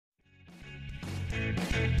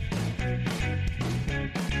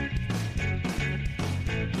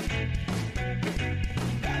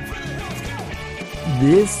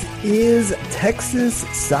This is Texas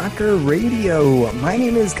Soccer Radio. My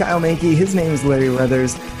name is Kyle Mankey. His name is Larry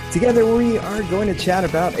Leathers. Together we are going to chat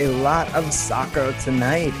about a lot of soccer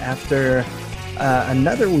tonight after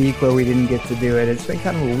another week where we didn't get to do it. It's been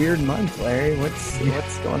kind of a weird month, Larry. What's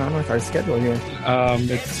going on with our schedule here?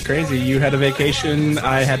 It's crazy. You had a vacation.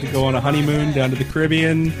 I had to go on a honeymoon down to the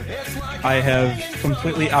Caribbean. I have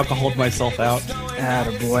completely alcoholed myself out.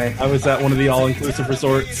 Attaboy. I was at one of the all-inclusive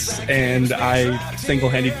resorts, and I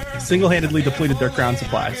single-handedly depleted their crown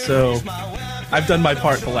supply. So I've done my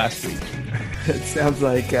part the last week. It sounds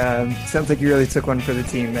like you really took one for the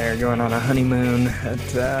team there, going on a honeymoon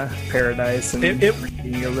at Paradise and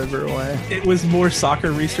drinking your liver away. It was more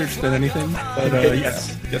soccer research than anything, but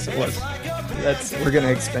yes, it was. We're going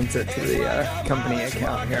to expense it to the company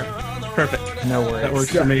account here. Perfect. No worries. That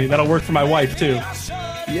works for me. That'll work for my wife, too.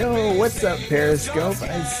 Yo, what's up, Periscope?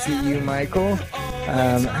 I see you, Michael.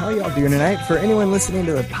 How are y'all doing tonight? For anyone listening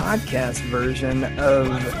to the podcast version of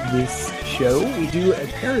this show, we do a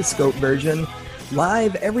Periscope version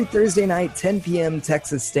live every Thursday night, 10 p.m.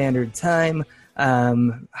 Texas Standard Time.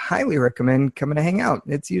 Highly recommend coming to hang out.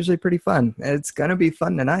 It's usually pretty fun. It's going to be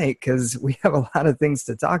fun tonight because we have a lot of things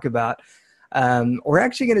to talk about. We're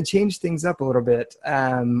actually going to change things up a little bit.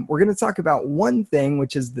 We're going to talk about one thing,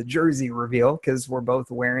 which is the jersey reveal, because we're both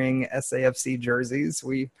wearing SAFC jerseys.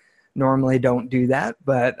 We normally don't do that,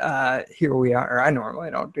 but here we are. Or I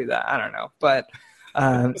normally don't do that. I don't know. But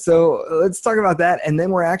so let's talk about that. And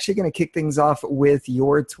then we're actually going to kick things off with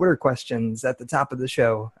your Twitter questions at the top of the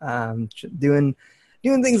show. Doing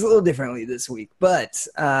things a little differently this week. But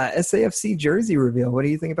SAFC jersey reveal. What do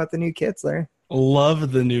you think about the new kits, Larry?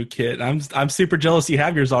 Love the new kit. I'm super jealous you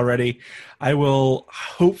have yours already. I will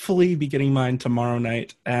hopefully be getting mine tomorrow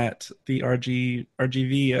night at the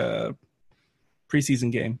RGV preseason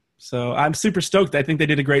game. So I'm super stoked. I think they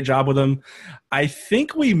did a great job with them. I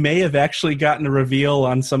think we may have actually gotten a reveal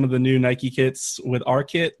on some of the new Nike kits with our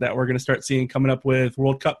kit that we're going to start seeing coming up with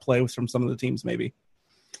World Cup play from some of the teams maybe.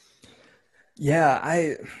 Yeah,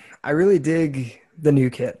 I really dig the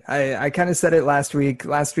new kit. I kind of said it last week.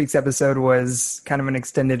 Last week's episode was kind of an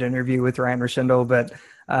extended interview with Ryan Rishindle, but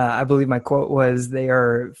I believe my quote was, they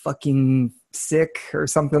are fucking sick or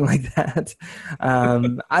something like that.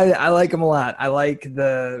 I like them a lot. I like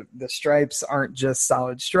the stripes aren't just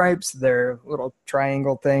solid stripes. They're little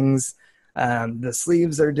triangle things. The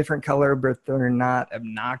sleeves are a different color, but they're not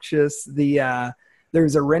obnoxious.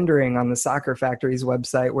 There's a rendering on the Soccer Factory's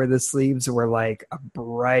website where the sleeves were like a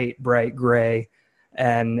bright gray,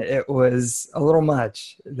 and it was a little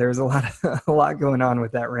much. There's a lot going on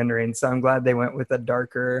with that rendering, so I'm glad they went with a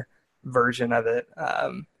darker version of it.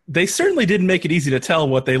 They certainly didn't make it easy to tell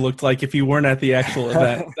what they looked like if you weren't at the actual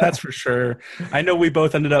event. That's for sure. I know we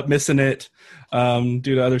both ended up missing it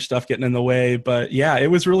due to other stuff getting in the way, but yeah, it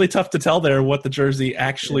was really tough to tell there what the jersey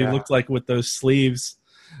actually looked like with those sleeves.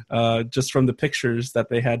 Just from the pictures that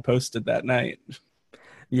they had posted that night.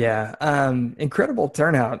 Yeah. Incredible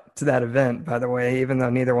turnout to that event, by the way, even though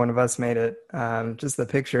neither one of us made it. Just the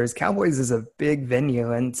pictures. Cowboys is a big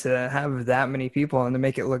venue, and to have that many people and to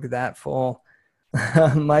make it look that full.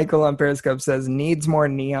 Michael on Periscope says, needs more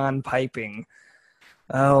neon piping.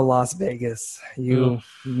 Oh, Las Vegas, you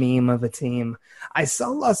meme of a team. I saw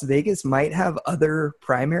Las Vegas might have other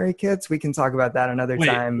primary kits. We can talk about that another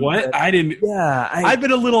time. What? But, I didn't. Yeah. I've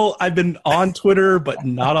been on Twitter, but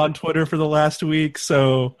not on Twitter for the last week.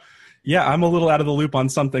 So, yeah, I'm a little out of the loop on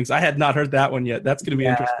some things. I had not heard that one yet. That's going to be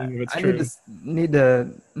interesting if it's true. I need to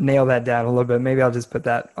nail that down a little bit. Maybe I'll just put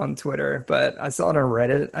that on Twitter. But I saw it on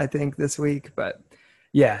Reddit, I think, this week. But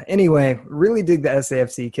yeah, anyway, really dig the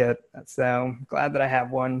SAFC kit. So glad that I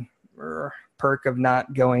have one. Perk of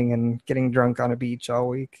not going and getting drunk on a beach all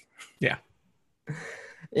week. Yeah.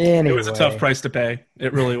 Anyway. It was a tough price to pay.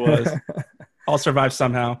 It really was. I'll survive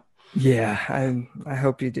somehow. Yeah, I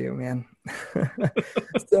hope you do, man.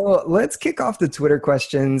 So let's kick off the Twitter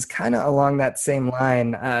questions kind of along that same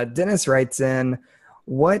line. Dennis writes in,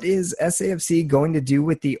 what is SAFC going to do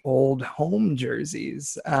with the old home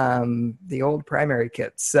jerseys, the old primary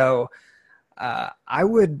kits? So I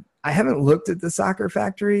haven't looked at the Soccer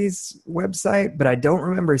Factory's website, but I don't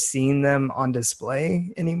remember seeing them on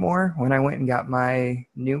display anymore when I went and got my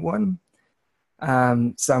new one.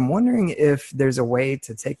 So I'm wondering if there's a way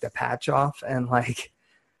to take the patch off and like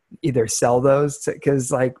either sell those,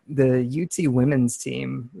 because like the UT women's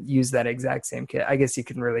team used that exact same kit. I guess you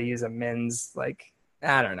can really use a men's, like,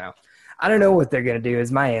 I don't know. I don't know what they're going to do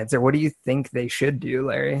is my answer. What do you think they should do,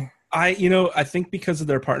 Larry? I think because of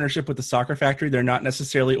their partnership with the Soccer Factory, they're not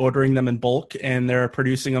necessarily ordering them in bulk, and they're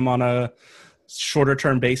producing them on a shorter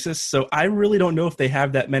term basis. So I really don't know if they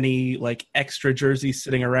have that many like extra jerseys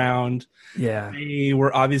sitting around. Yeah. They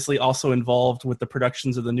were obviously also involved with the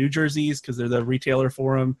productions of the new jerseys because they're the retailer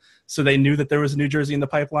for them. So they knew that there was a new jersey in the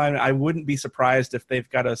pipeline. I wouldn't be surprised if they've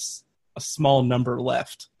got a small number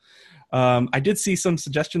left. I did see some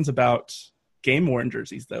suggestions about game worn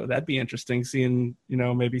jerseys though. That'd be interesting, seeing,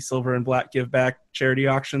 maybe silver and black give back charity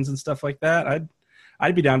auctions and stuff like that.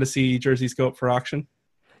 I'd be down to see jerseys go up for auction.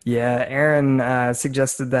 Yeah, Aaron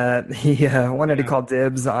suggested that he wanted to call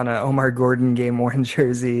dibs on a Omar Gordon game-worn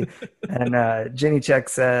jersey, and Jenny Check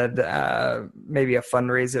said maybe a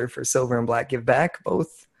fundraiser for Silver and Black Give Back.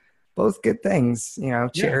 Both good things,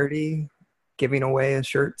 charity, giving away a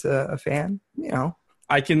shirt to a fan,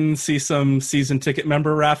 I can see some season ticket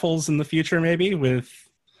member raffles in the future, maybe with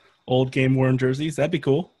old game-worn jerseys. That'd be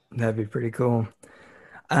cool. That'd be pretty cool.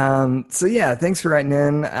 So yeah, thanks for writing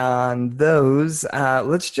in on those.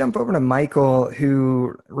 Let's jump over to Michael,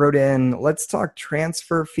 who wrote in, let's talk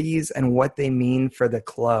transfer fees and what they mean for the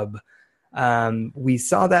club. We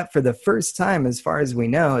saw that for the first time, as far as we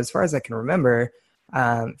know, as far as I can remember,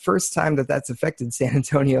 first time that's affected San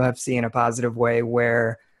Antonio FC in a positive way,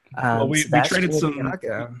 where we traded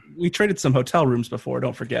some hotel rooms before,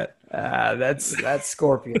 don't forget. That's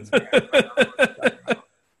Scorpions.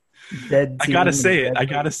 I gotta say it.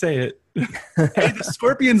 Hey, the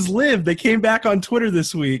Scorpions live. They came back on Twitter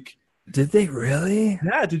this week. Did they really?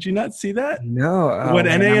 Yeah. Did you not see that? No. When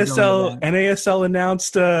NASL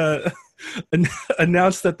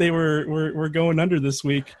announced that they were going under this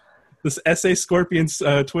week, this SA Scorpions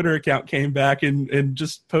Twitter account came back and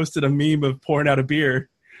just posted a meme of pouring out a beer.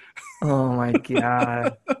 Oh my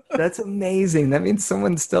God. That's amazing. That means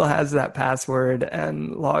someone still has that password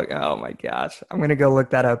and log. Oh my gosh. I'm going to go look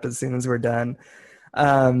that up as soon as we're done.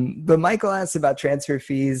 But Michael asked about transfer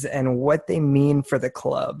fees and what they mean for the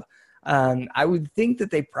club. I would think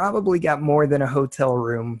that they probably got more than a hotel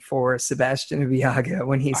room for Sebastian Viaga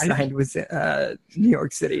when he signed with New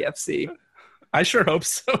York City FC. I sure hope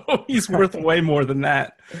so. He's worth way more than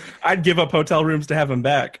that. I'd give up hotel rooms to have him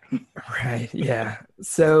back. Right, yeah.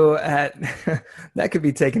 So that could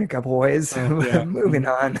be taken a couple ways. Yeah. Moving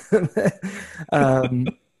on.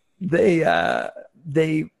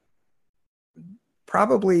 They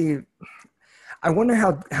probably – I wonder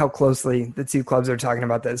how closely the two clubs are talking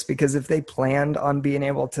about this, because if they planned on being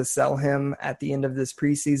able to sell him at the end of this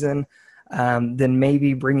preseason – then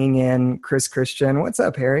maybe bringing in Chris Christian. What's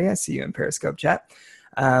up, Harry? I see you in Periscope chat.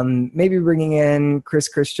 Maybe bringing in Chris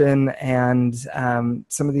Christian and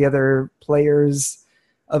some of the other players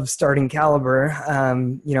of starting caliber.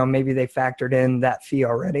 Maybe they factored in that fee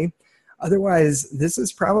already. Otherwise, this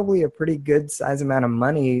is probably a pretty good size amount of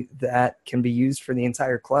money that can be used for the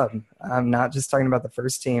entire club. I'm not just talking about the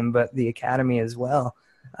first team, but the academy as well,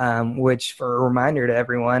 which, for a reminder to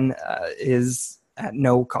everyone, is at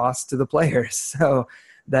no cost to the players. So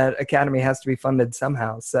that academy has to be funded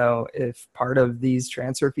somehow. So if part of these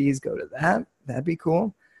transfer fees go to that, that'd be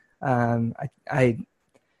cool.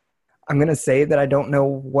 I'm going to say that I don't know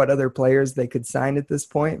what other players they could sign at this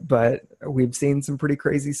point, but we've seen some pretty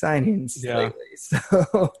crazy signings lately.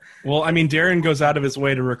 So, well, Darren goes out of his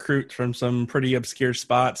way to recruit from some pretty obscure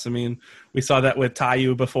spots. We saw that with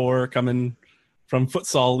Tayu before, coming from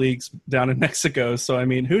futsal leagues down in Mexico. So,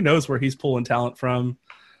 who knows where he's pulling talent from.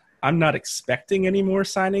 I'm not expecting any more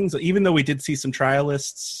signings, even though we did see some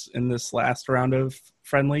trialists in this last round of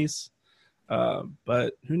friendlies.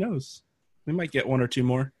 But who knows? We might get one or two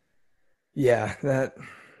more. Yeah, that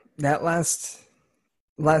last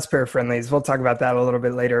pair of friendlies, we'll talk about that a little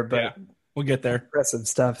bit later, but yeah, we'll get there. Impressive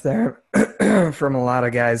stuff there from a lot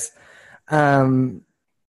of guys.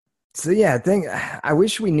 So yeah, I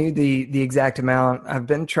wish we knew the exact amount. I've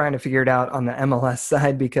been trying to figure it out on the MLS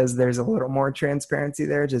side because there's a little more transparency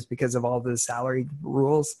there just because of all the salary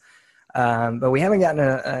rules. But we haven't gotten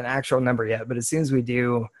an actual number yet. But as soon as we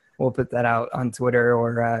do, we'll put that out on Twitter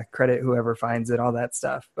or credit whoever finds it, all that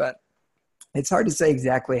stuff. But it's hard to say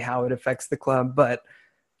exactly how it affects the club, but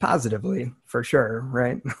positively for sure,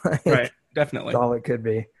 right? Right, definitely. That's all it could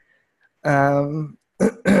be.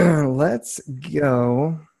 Let's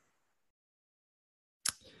go.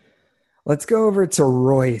 Let's go over to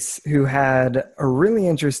Royce, who had a really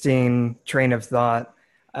interesting train of thought.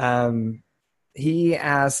 He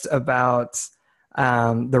asked about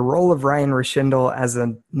the role of Ryan Rishindle as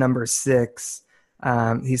a number 6.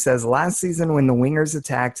 He says, last season when the wingers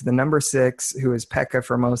attacked, the number 6, who is Pekka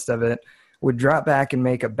for most of it, would drop back and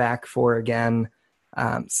make a back 4 again.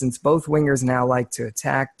 Since both wingers now like to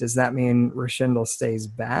attack, does that mean Rishindle stays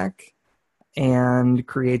back and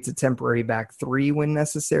creates a temporary back 3 when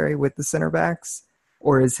necessary with the center backs?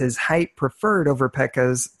 Or is his height preferred over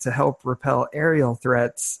Pekka's to help repel aerial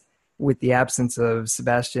threats with the absence of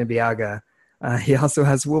Sebastian Biaga? He also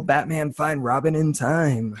has, will Batman find Robin in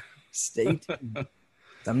time? Stay tuned.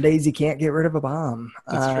 Some days you can't get rid of a bomb.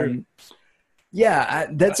 That's true. Yeah,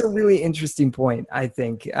 that's a really interesting point, I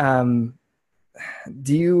think. I'm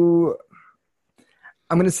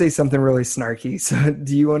going to say something really snarky. So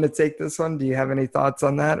do you want to take this one? Do you have any thoughts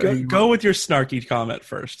on that? Go with your snarky comment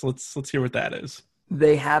first. Let's hear what that is.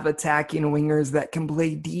 They have attacking wingers that can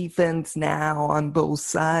play defense now on both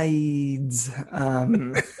sides.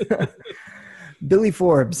 Billy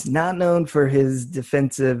Forbes, not known for his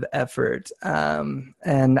defensive effort.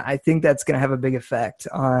 And I think that's going to have a big effect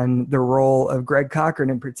on the role of Greg Cochran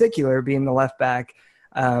in particular, being the left back,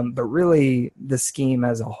 but really the scheme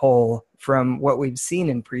as a whole. From what we've seen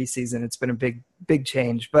in preseason, it's been a big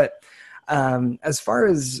change. But as far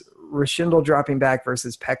as Rachindle dropping back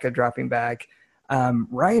versus Pekka dropping back,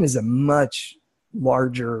 Ryan is a much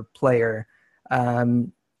larger player.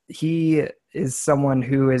 He is someone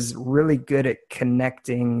who is really good at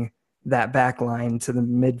connecting that back line to the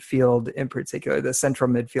midfield in particular, the central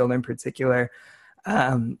midfield in particular.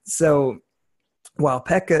 So while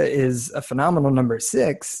Pekka is a phenomenal number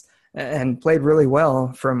 6 and played really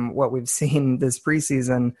well from what we've seen this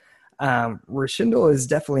preseason, Rachindle is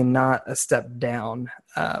definitely not a step down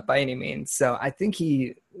by any means. So I think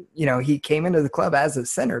he came into the club as a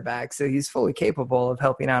center back, so he's fully capable of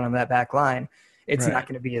helping out on that back line. It's not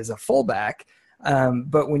going to be as a fullback.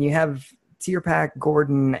 But when you have Tierpak,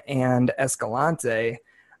 Gordon, and Escalante,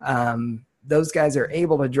 those guys are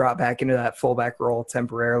able to drop back into that fullback role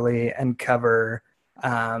temporarily and cover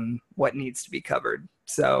what needs to be covered.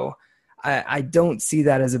 So I don't see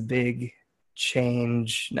that as a big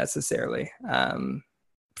change necessarily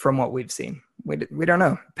from what we've seen. We don't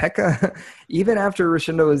know. Pekka, even after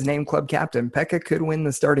Rachindle was named club captain, Pekka could win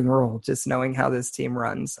the starting role just knowing how this team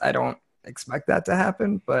runs. I don't expect that to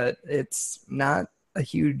happen, but it's not a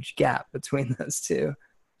huge gap between those two.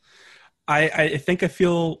 I think I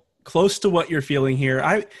feel close to what you're feeling here.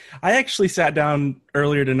 I actually sat down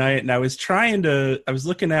earlier tonight and I was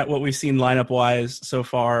looking at what we've seen lineup wise so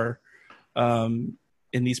far in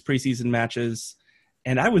these preseason matches,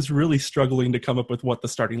 and I was really struggling to come up with what the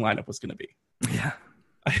starting lineup was going to be. Yeah.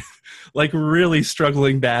 Really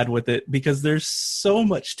struggling bad with it because there's so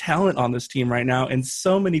much talent on this team right now and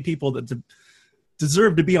so many people that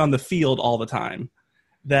deserve to be on the field all the time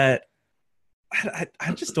that I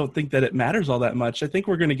just don't think that it matters all that much. I think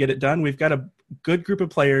we're going to get it done. We've got a good group of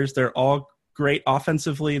players. They're all great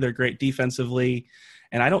offensively. They're great defensively.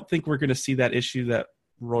 And I don't think we're going to see that issue that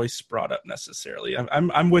Royce brought up necessarily.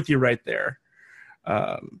 I'm with you right there.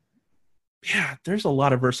 Yeah, there's a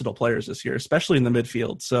lot of versatile players this year, especially in the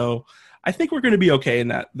midfield. So I think we're going to be okay in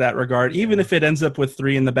that regard, even if it ends up with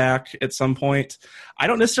 3 in the back at some point. I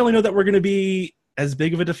don't necessarily know that we're going to be as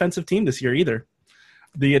big of a defensive team this year either.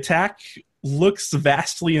 The attack looks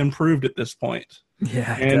vastly improved at this point.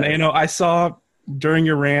 Yeah. And, I saw during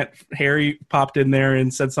your rant, Harry popped in there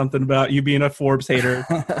and said something about you being a Forbes hater.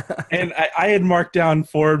 And I had marked down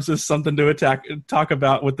Forbes as something to talk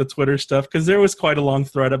about with the Twitter stuff, because there was quite a long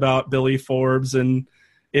thread about Billy Forbes and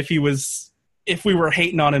if we were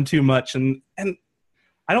hating on him too much. And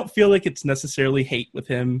I don't feel like it's necessarily hate with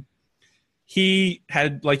him. He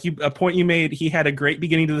had, a point you made, he had a great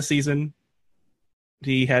beginning to the season.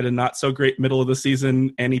 He had a not so great middle of the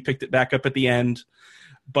season, and he picked it back up at the end.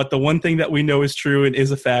 But the one thing that we know is true and is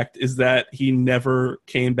a fact is that he never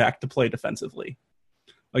came back to play defensively.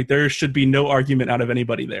 There should be no argument out of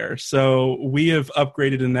anybody there. So we have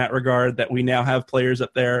upgraded in that regard, that we now have players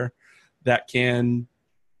up there that can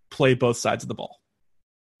play both sides of the ball.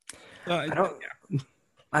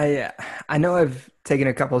 I know I've taken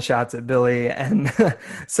a couple shots at Billy, and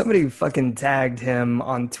somebody fucking tagged him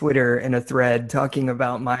on Twitter in a thread talking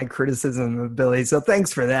about my criticism of Billy. So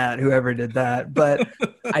thanks for that, whoever did that. But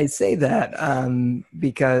I say that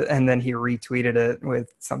because, and then he retweeted it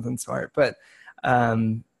with something smart. But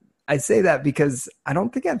I say that because I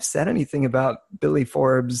don't think I've said anything about Billy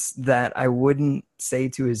Forbes that I wouldn't say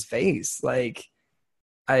to his face.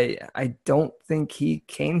 I don't think he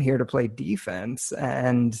came here to play defense,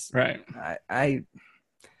 and right. I'm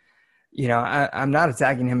not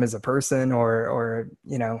attacking him as a person or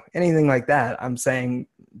anything like that. I'm saying,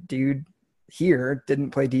 dude here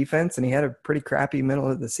didn't play defense, and he had a pretty crappy middle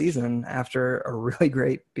of the season after a really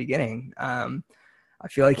great beginning. I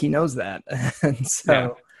feel like he knows that, and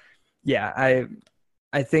so I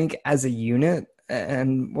think as a unit,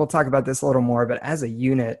 and we'll talk about this a little more, but as a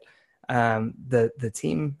unit. The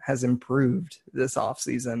team has improved this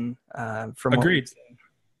offseason. From agreed.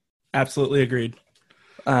 Absolutely agreed.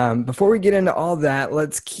 Before we get into all that,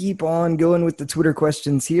 let's keep on going with the Twitter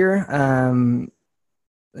questions here.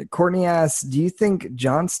 Courtney asks, do you think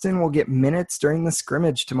Johnston will get minutes during the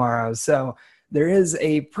scrimmage tomorrow? So there is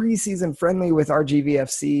a preseason friendly with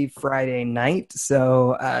RGVFC Friday night.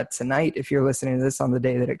 So tonight, if you're listening to this on the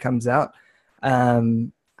day that it comes out,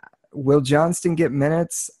 will Johnston get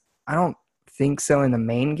minutes? I don't think so in the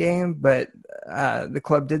main game, but the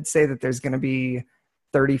club did say that there's going to be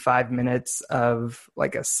 35 minutes of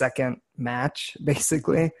like a second match,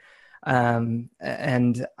 basically. And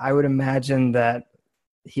I would imagine that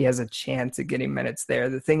he has a chance at getting minutes there.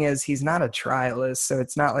 The thing is, he's not a trialist, so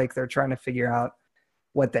it's not like they're trying to figure out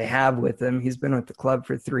what they have with him. He's been with the club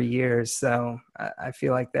for 3 years, so I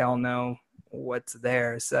feel like they all know what's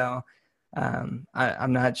there. So I'm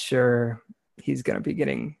not sure he's going to be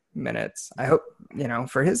getting minutes. I hope,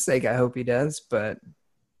 for his sake, I hope he does, but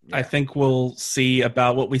yeah. I think we'll see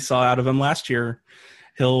about what we saw out of him last year.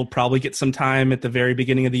 He'll probably get some time at the very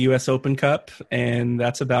beginning of the U.S. Open Cup, and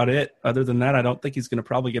that's about it. Other than that, I don't think he's going to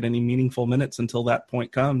probably get any meaningful minutes until that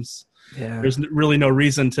point comes. Yeah. There's really no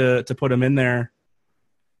reason to put him in there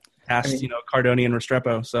past, Cardoni and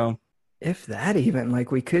Restrepo. So if that even,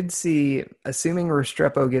 we could see, assuming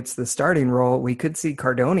Restrepo gets the starting role, we could see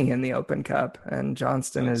Cardoni in the Open Cup, and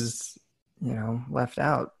Johnston is, left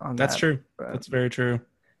out on That's that. True. But that's very true.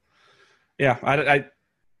 Yeah,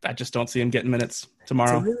 I just don't see him getting minutes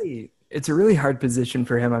tomorrow. It's a really hard position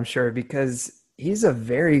for him, I'm sure, because he's a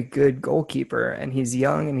very good goalkeeper and he's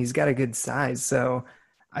young and he's got a good size. So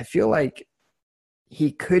I feel like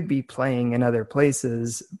he could be playing in other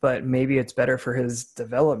places, but maybe it's better for his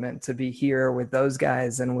development to be here with those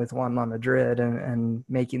guys and with Juan La Madrid and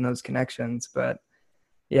making those connections. But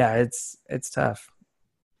yeah, it's tough.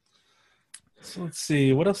 So let's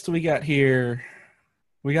see. What else do we got here?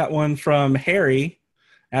 We got one from Harry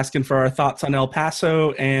asking for our thoughts on El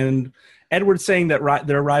Paso, and Edward saying that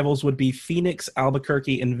their rivals would be Phoenix,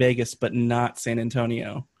 Albuquerque, and Vegas, but not San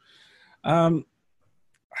Antonio.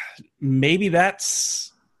 Maybe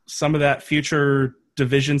that's some of that future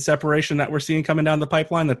division separation that we're seeing coming down the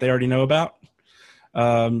pipeline that they already know about.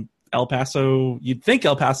 El Paso, you'd think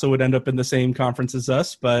El Paso would end up in the same conference as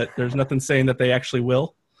us, but there's nothing saying that they actually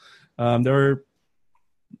will. They're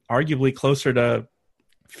arguably closer to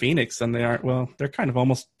Phoenix than they are. Well, they're kind of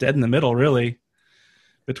almost dead in the middle, really,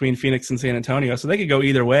 between Phoenix and San Antonio. So they could go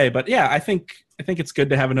either way. But yeah, I think it's good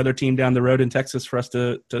to have another team down the road in Texas for us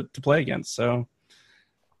to play against. So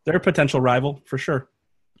they're a potential rival for sure.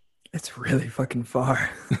 It's really fucking far.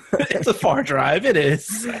 It's a far drive. It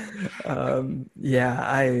is. El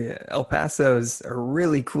Paso's a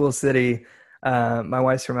really cool city. My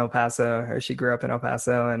wife's from El Paso, or she grew up in El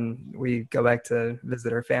Paso, and we go back to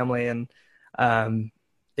visit her family. And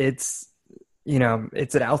it's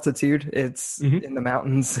at altitude. It's in the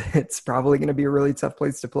mountains. It's probably going to be a really tough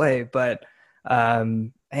place to play, but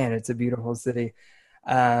man, it's a beautiful city.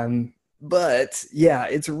 But yeah,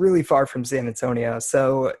 it's really far from San Antonio.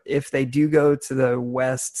 So if they do go to the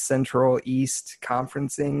West, Central, East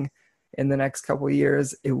conferencing in the next couple of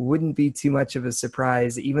years, it wouldn't be too much of a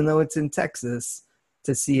surprise, even though it's in Texas,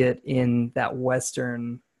 to see it in that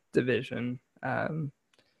Western division.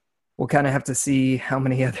 We'll kind of have to see how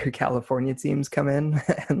many other California teams come in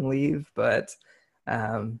and leave. But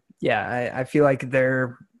I feel like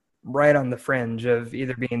they're right on the fringe of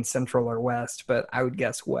either being Central or West, but I would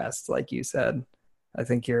guess West, like you said. I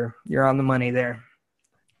think you're on the money there.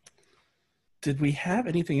 Did we have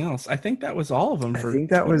anything else? I think that was all of them. I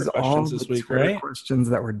think that was all this the week, Twitter right? questions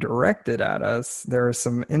that were directed at us. There are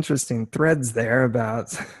some interesting threads there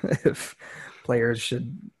about if players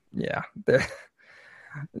should,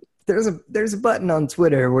 There's a button on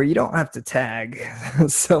Twitter where you don't have to tag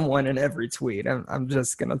someone in every tweet. I'm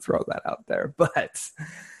just going to throw that out there. But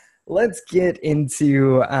let's get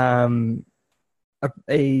into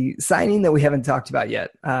a signing that we haven't talked about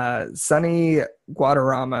yet. Sonny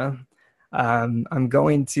Guadarrama. I'm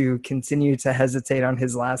going to continue to hesitate on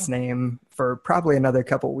his last name for probably another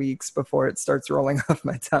couple weeks before it starts rolling off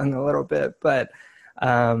my tongue a little bit. But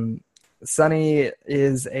Sonny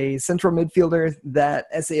is a central midfielder that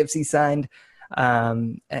SAFC signed,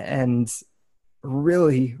 and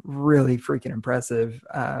really, really freaking impressive.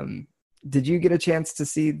 Did you get a chance to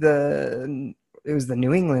see it was the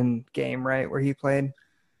New England game, right, where he played?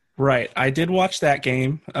 Right. I did watch that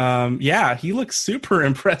game. He looks super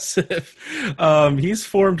impressive. He's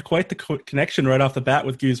formed quite the connection right off the bat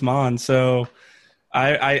with Guzman. So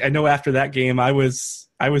I know after that game, I was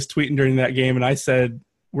tweeting during that game, and I said,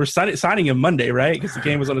 we're signing him Monday, right? Because the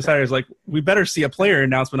game was on a Saturday. I was like, we better see a player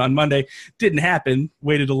announcement on Monday. Didn't happen.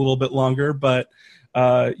 Waited a little bit longer, but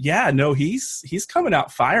He's coming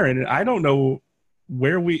out firing, and I don't know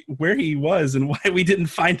where he was and why we didn't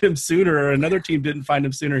find him sooner, or another team didn't find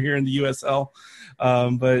him sooner here in the USL.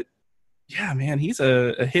 But yeah, man, he's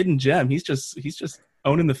a hidden gem. He's just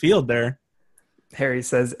owning the field there. Harry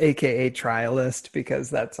says, AKA trialist, because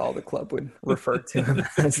that's all the club would refer to him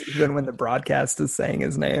as, even when the broadcast is saying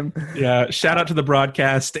his name. Yeah, shout out to the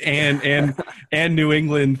broadcast and New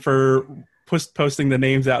England for posting the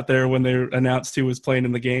names out there when they announced who was playing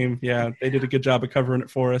in the game. Yeah, they did a good job of covering it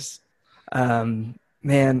for us.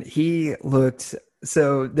 Man, he looked –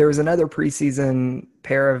 so there was another preseason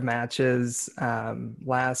pair of matches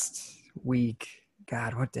last week.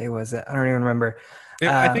 God, what day was it? I don't even remember.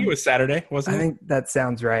 I think it was Saturday, wasn't it? I think that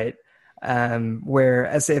sounds right. Where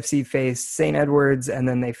SAFC faced St. Edwards, and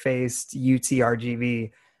then they faced UTRGV.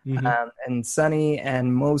 Mm-hmm. And Sonny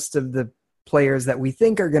and most of the players that we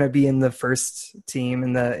think are going to be in the first team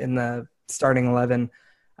in the starting 11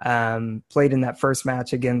 played in that first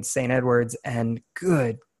match against St. Edwards, and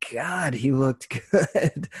good God, he looked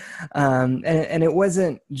good. And it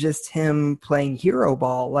wasn't just him playing hero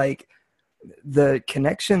ball. Like, the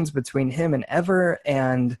connections between him and Ever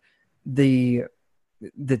and the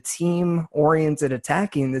team-oriented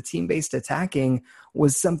attacking, the team-based attacking,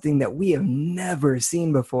 was something that we have never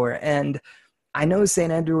seen before. And I know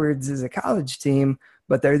St. Edwards is a college team,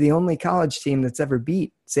 but they're the only college team that's ever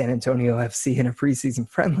beat San Antonio FC in a preseason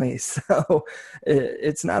friendly. So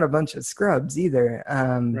it's not a bunch of scrubs either.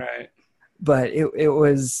 Right. But it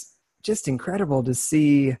was just incredible to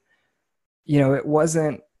see, it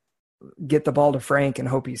wasn't get the ball to Frank and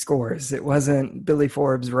hope he scores. It wasn't Billy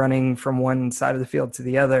Forbes running from one side of the field to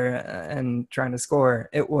the other and trying to score.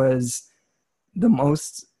 It was the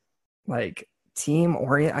most team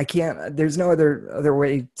orient. There's no other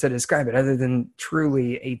way to describe it other than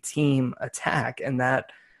truly a team attack. And that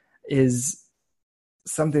is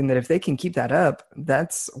something that if they can keep that up,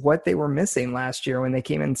 that's what they were missing last year when they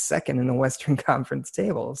came in second in the Western Conference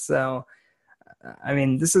table. So, I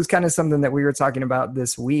mean, this is kind of something that we were talking about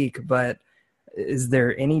this week, but is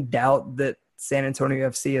there any doubt that San Antonio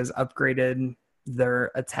FC has upgraded their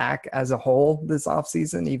attack as a whole this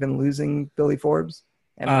offseason, even losing Billy Forbes?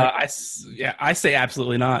 I say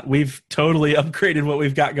absolutely not. We've totally upgraded what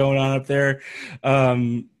we've got going on up there.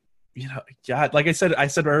 Like I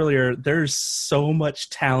said earlier, there's so much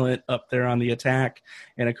talent up there on the attack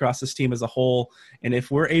and across this team as a whole. And if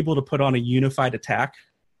we're able to put on a unified attack,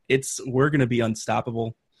 we're going to be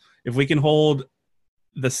unstoppable. If we can hold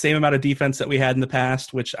the same amount of defense that we had in the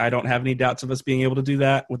past, which I don't have any doubts of us being able to do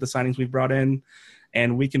that with the signings we've brought in,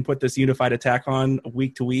 and we can put this unified attack on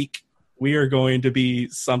week to week, we are going to be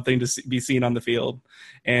something to be seen on the field.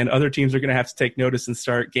 And other teams are going to have to take notice and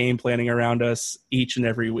start game planning around us each and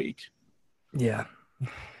every week. Yeah.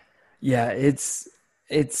 Yeah, it's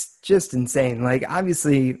just insane. Like,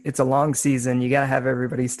 obviously it's a long season. You got to have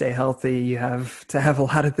everybody stay healthy. You have to have a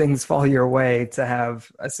lot of things fall your way to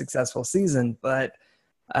have a successful season. But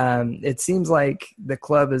it seems like the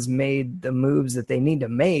club has made the moves that they need to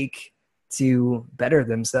make to better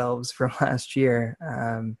themselves from last year.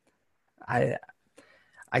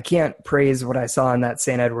 I can't praise what I saw in that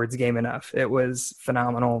St. Edwards game enough. It was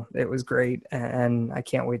phenomenal. It was great. And I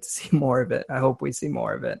can't wait to see more of it. I hope we see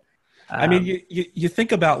more of it. I mean, you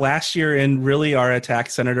think about last year, and really our attack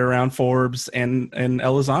centered around Forbes and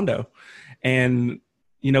Elizondo. And,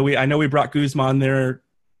 I know we brought Guzman there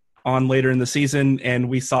on later in the season, and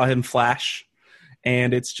we saw him flash,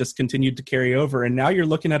 and it's just continued to carry over. And now you're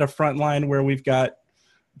looking at a front line where we've got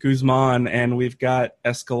Guzman, and we've got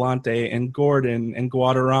Escalante and Gordon and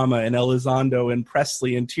Guadarrama and Elizondo and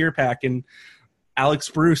Presley and Tierpak and Alex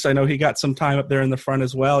Bruce. I know he got some time up there in the front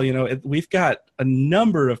as well. We've got a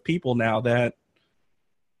number of people now that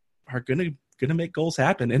are going to make goals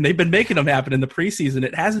happen, and they've been making them happen in the preseason.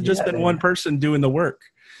 It hasn't just been one person doing the work.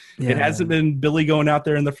 Yeah. It hasn't been Billy going out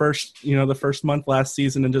there in the first month last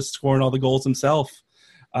season and just scoring all the goals himself.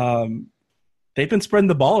 They've been spreading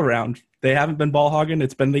the ball around. They haven't been ball hogging.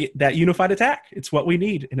 It's been that unified attack. It's what we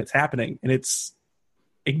need, and it's happening, and it's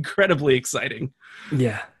incredibly exciting.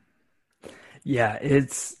 Yeah. Yeah,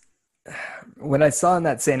 it's what I saw in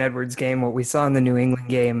that St. Edwards game, what we saw in the New England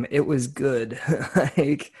game, it was good.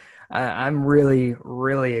 I'm really,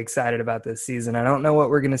 really excited about this season. I don't know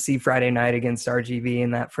what we're going to see Friday night against RGV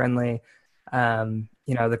in that friendly.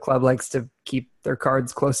 The club likes to keep their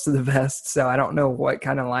cards close to the vest, so I don't know what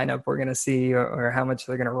kind of lineup we're going to see or how much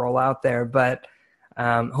they're going to roll out there. But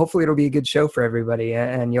hopefully it'll be a good show for everybody,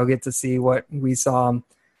 and you'll get to see what we saw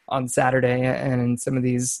on Saturday and in some of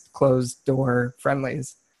these closed door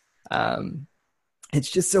friendlies.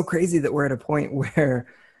 It's just so crazy that we're at a point where,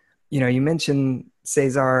 you mentioned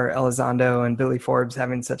Cesar Elizondo and Billy Forbes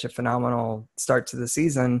having such a phenomenal start to the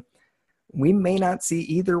season, we may not see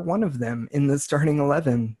either one of them in the starting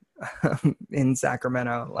 11 in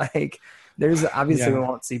Sacramento. Like, there's obviously we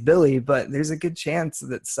won't see Billy, but there's a good chance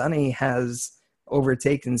that Sonny has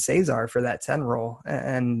overtaken Cesar for that 10 role.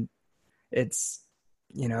 And it's,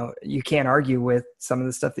 you can't argue with some of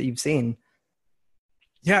the stuff that you've seen.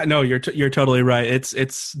 Yeah, no, you're totally right.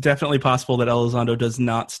 It's definitely possible that Elizondo does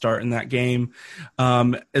not start in that game.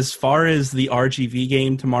 As far as the RGV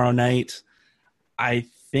game tomorrow night, I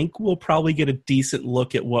think we'll probably get a decent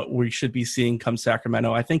look at what we should be seeing come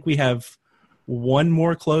Sacramento. I think we have one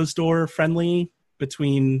more closed door friendly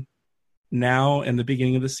between now and the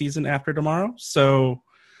beginning of the season after tomorrow. So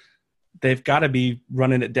they've got to be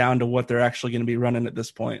running it down to what they're actually going to be running at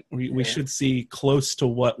this point. We should see close to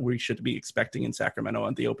what we should be expecting in Sacramento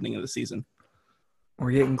at the opening of the season.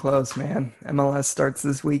 We're getting close, man. MLS starts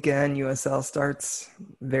this weekend. USL starts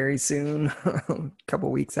very soon, a couple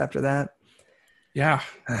weeks after that. Yeah.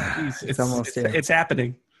 It's almost here. It's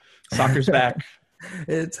happening. Soccer's back.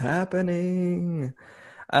 It's happening.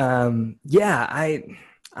 Yeah,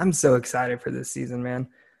 I'm so excited for this season, man.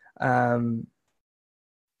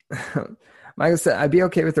 Michael said, I'd be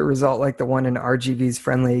okay with a result like the one in RGV's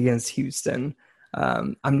friendly against Houston.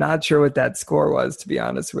 I'm not sure what that score was, to be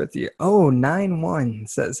honest with you. Oh, 9-1,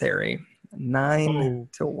 says Harry.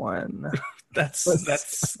 9-1.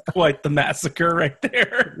 That's quite the massacre right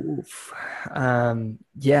there. Oof.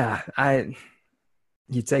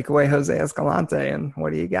 You take away Jose Escalante, and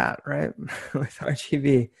what do you got, right? With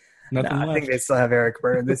RGV. Nothing left. I think they still have Eric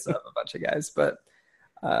Bird. They still have a bunch of guys, but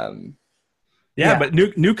but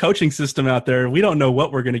new coaching system out there. We don't know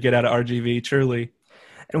what we're going to get out of RGV, truly.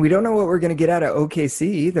 And we don't know what we're going to get out of OKC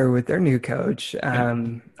either with their new coach.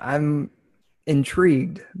 I'm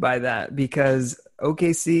intrigued by that because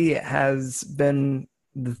OKC has been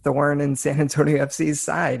the thorn in San Antonio FC's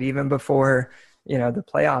side even before, the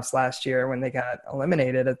playoffs last year when they got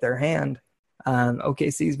eliminated at their hand.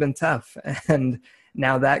 OKC's been tough. And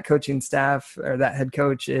now that coaching staff or that head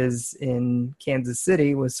coach is in Kansas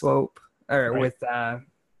City with Swope or with, oh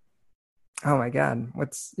my God,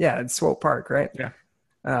 it's Swope Park, right? Yeah.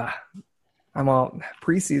 I'm all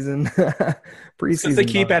preseason. Since they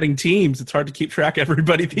keep adding teams, it's hard to keep track of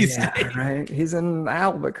everybody these days. Right. He's in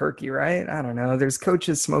Albuquerque, right? I don't know. There's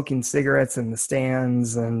coaches smoking cigarettes in the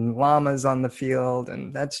stands and llamas on the field,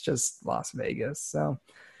 and that's just Las Vegas. So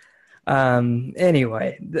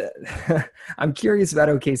anyway, I'm curious about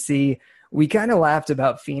OKC. We kind of laughed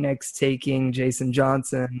about Phoenix taking Jason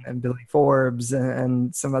Johnson and Billy Forbes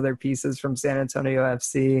and some other pieces from San Antonio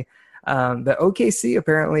FC. The OKC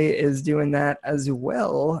apparently is doing that as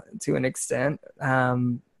well to an extent.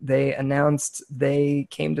 They announced they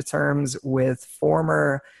came to terms with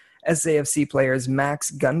former SAFC players Max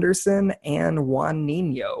Gunderson and Juan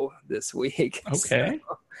Nino this week. Okay.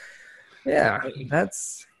 So, yeah,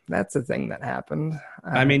 that's a thing that happened.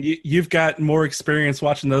 I mean, you've got more experience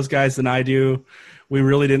watching those guys than I do. We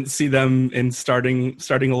really didn't see them in starting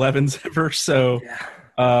 11s ever, so yeah.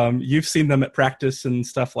 You've seen them at practice and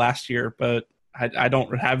stuff last year, but I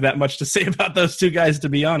don't have that much to say about those two guys, to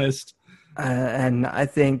be honest. And I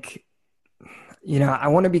think, I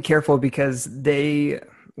want to be careful because they,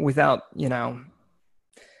 without,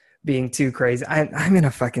 being too crazy, I'm in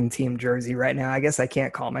a fucking team jersey right now. I guess I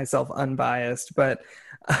can't call myself unbiased, but,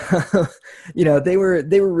 they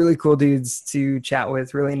were really cool dudes to chat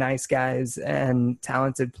with, really nice guys and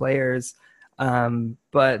talented players.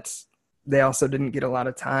 But they also didn't get a lot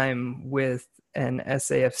of time with an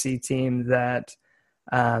SAFC team that,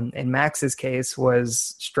 in Max's case,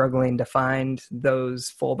 was struggling to find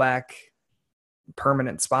those fullback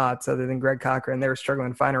permanent spots other than Greg Cochran. They were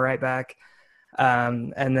struggling to find a right back.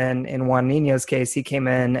 And then in Juan Nino's case, he came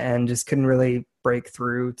in and just couldn't really break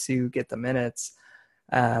through to get the minutes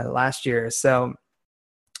last year. So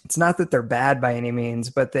it's not that they're bad by any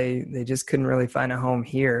means, but they just couldn't really find a home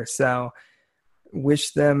here. So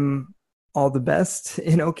wish them all the best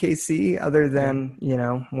in OKC other than,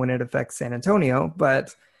 when it affects San Antonio.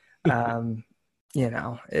 But,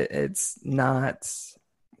 it's not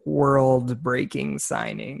world-breaking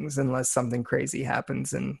signings unless something crazy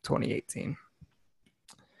happens in 2018.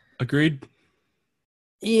 Agreed.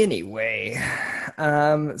 Anyway,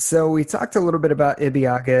 so we talked a little bit about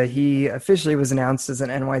Ibeagha. He officially was announced as an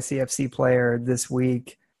NYCFC player this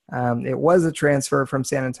week. It was a transfer from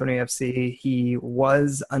San Antonio FC. He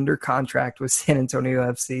was under contract with San Antonio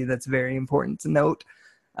FC. That's very important to note.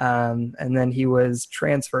 And then he was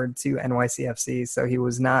transferred to NYCFC. So he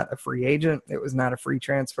was not a free agent. It was not a free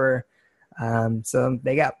transfer. So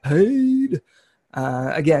they got paid.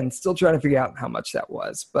 Again, still trying to figure out how much that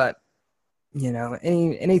was. But,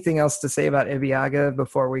 anything else to say about Ibeagha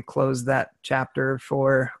before we close that chapter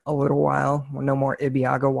for a little while? No more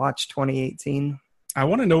Ibeagha Watch 2018. I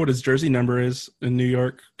want to know what his jersey number is in New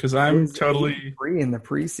York, because I'm totally 83 in the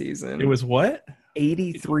preseason. It was what?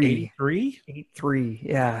 83. 83? 83,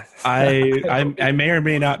 yeah. I may or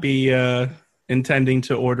may not be intending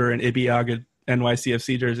to order an Ibeagha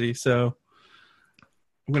NYCFC jersey, so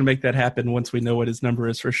I'm going to make that happen once we know what his number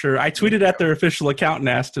is for sure. I tweeted at their official account and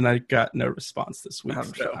asked, and I got no response this week.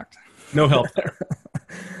 I'm shocked. No help there.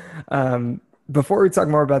 Before we talk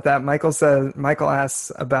more about that, Michael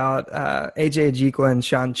asks about AJ Ajikwa and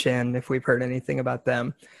Sean Chin, if we've heard anything about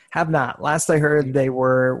them. Have not. Last I heard, they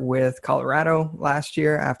were with Colorado last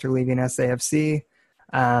year after leaving SAFC.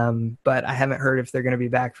 But I haven't heard if they're going to be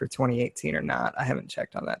back for 2018 or not. I haven't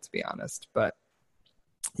checked on that, to be honest. But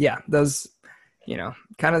yeah, those,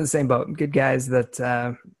 kind of the same boat. Good guys that,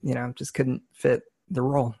 just couldn't fit the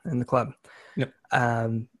role in the club. Yep.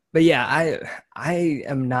 But yeah, I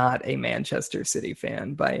am not a Manchester City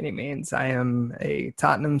fan by any means. I am a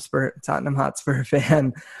Tottenham Hotspur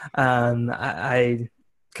fan. I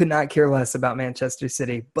could not care less about Manchester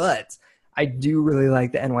City, but I do really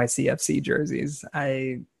like the NYCFC jerseys.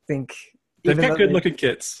 I think they've got good-looking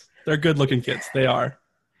kits. They're good-looking kits. They are.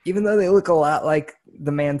 Even though they look a lot like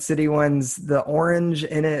the Man City ones, the orange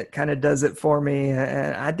in it kind of does it for me,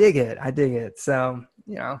 and I dig it. So,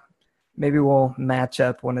 maybe we'll match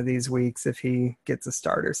up one of these weeks if he gets a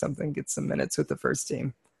start or something, gets some minutes with the first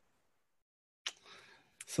team.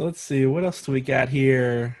 So let's see. What else do we got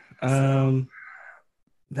here?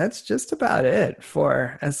 That's just about it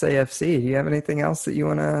for SAFC. Do you have anything else that you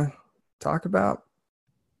want to talk about?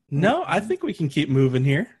 No, I think we can keep moving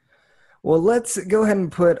here. Well, let's go ahead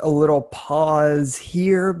and put a little pause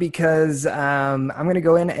here because I'm going to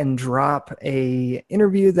go in and drop a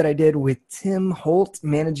interview that I did with Tim Holt,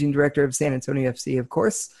 managing director of San Antonio FC, of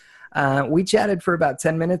course. We chatted for about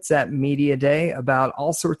 10 minutes at Media Day about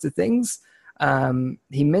all sorts of things.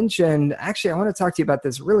 He mentioned, actually, I want to talk to you about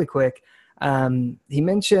this really quick. He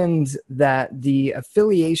mentioned that the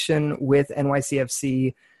affiliation with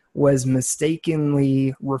NYCFC was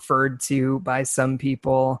mistakenly referred to by some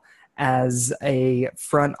people as a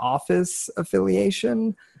front office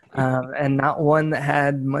affiliation and not one that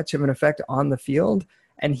had much of an effect on the field.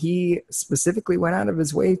 And he specifically went out of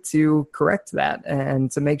his way to correct that and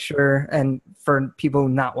to make sure, and for people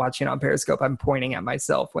not watching on Periscope, I'm pointing at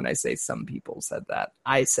myself when I say some people said that.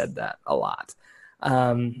 I said that a lot.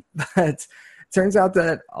 But turns out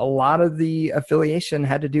that a lot of the affiliation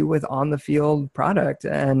had to do with on the field product.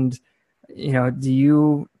 And,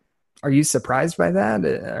 are you surprised by that?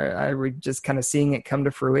 Are we just kind of seeing it come to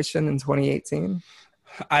fruition in 2018?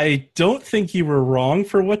 I don't think you were wrong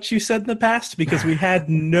for what you said in the past because we had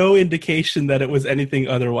no indication that it was anything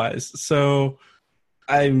otherwise. So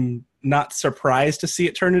I'm not surprised to see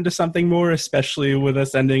it turn into something more, especially with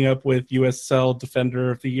us ending up with USL Defender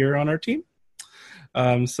of the Year on our team.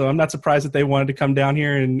 So I'm not surprised that they wanted to come down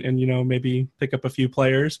here and maybe pick up a few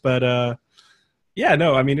players. But yeah,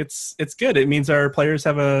 no, I mean, it's good. It means our players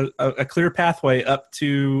have a clear pathway up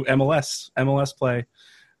to MLS play.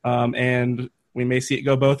 And we may see it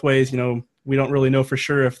go both ways. We don't really know for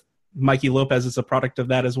sure if Mikey Lopez is a product of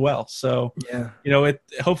that as well. So, yeah,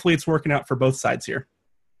 hopefully it's working out for both sides here.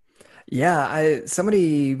 Yeah,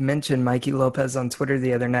 somebody mentioned Mikey Lopez on Twitter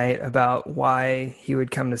the other night about why he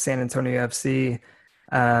would come to San Antonio FC.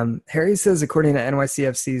 Harry says, according to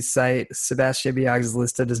NYCFC's site, Sebastian Ibeagha is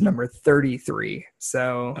listed as number 33.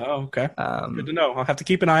 So, okay, good to know. I'll have to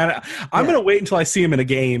keep an eye on it. I'm going to wait until I see him in a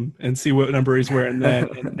game and see what number he's wearing then,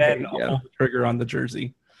 and then I'll pull the trigger on the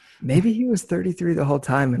jersey. Maybe he was 33 the whole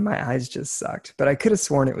time, and my eyes just sucked. But I could have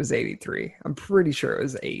sworn it was 83. I'm pretty sure it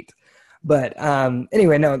was 8. But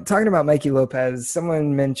anyway, no, talking about Mikey Lopez,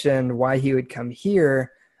 someone mentioned why he would come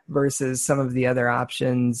here versus some of the other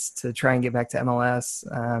options to try and get back to MLS.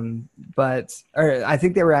 Or I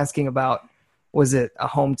think they were asking about, was it a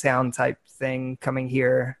hometown type thing coming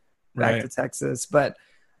here back to Texas? But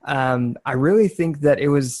I really think that it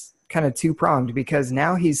was kind of two-pronged because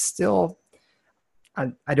now he's still,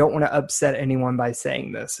 I don't want to upset anyone by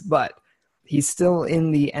saying this, but he's still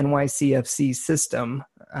in the NYCFC system,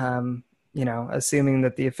 assuming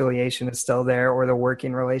that the affiliation is still there or the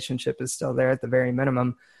working relationship is still there at the very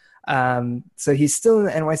minimum. So he's still in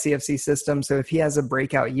the NYCFC system. So if he has a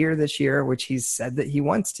breakout year this year, which he's said that he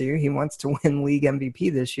wants to win league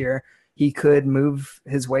MVP this year, he could move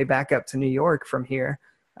his way back up to New York from here.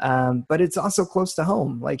 But it's also close to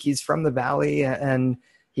home. Like, he's from the Valley and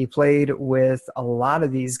he played with a lot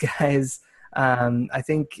of these guys I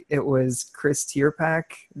think it was Chris Tierpak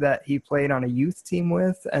that he played on a youth team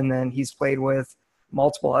with, and then he's played with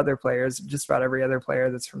multiple other players, just about every other player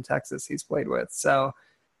that's from Texas he's played with. So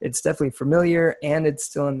it's definitely familiar, and it's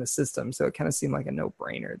still in the system. So it kind of seemed like a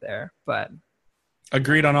no-brainer there. But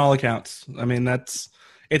agreed on all accounts. I mean, it's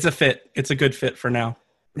a fit. It's a good fit for now.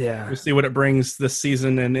 Yeah. We'll see what it brings this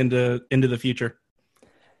season and into the future.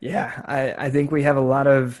 Yeah, I think we have a lot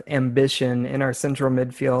of ambition in our central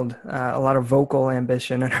midfield, a lot of vocal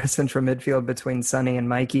ambition in our central midfield between Sonny and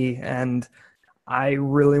Mikey, and I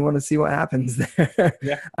really want to see what happens there.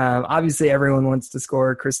 Yeah. Obviously, everyone wants to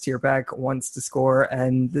score. Chris Tierpak wants to score,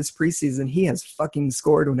 and this preseason, he has fucking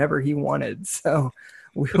scored whenever he wanted. So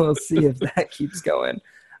we will see if that keeps going.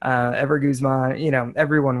 Ever Guzman,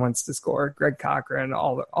 everyone wants to score. Greg Cochran,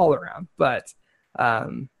 all around. But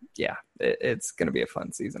yeah, it's going to be a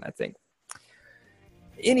fun season, I think.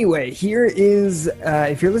 Anyway, here is,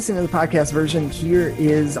 if you're listening to the podcast version, here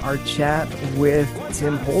is our chat with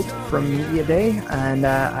Tim Holt from Media Day, and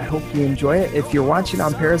I hope you enjoy it. If you're watching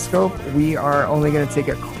on Periscope, we are only going to take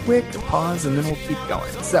a quick pause, and then we'll keep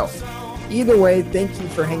going. So either way, thank you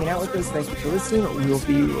for hanging out with us. Thank you for listening. We'll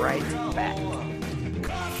be right back.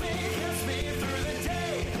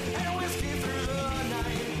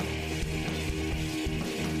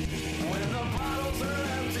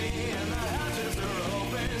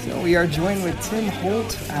 We are joined with Tim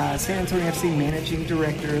Holt, San Antonio FC Managing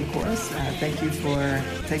Director, of course. Thank you for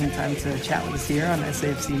taking time to chat with us here on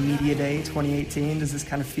SAFC Media Day 2018. Does this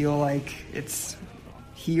kind of feel like it's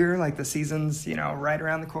here, like the season's, right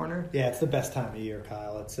around the corner? Yeah, it's the best time of year,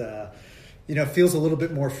 Kyle. It's, it feels a little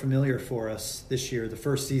bit more familiar for us this year. The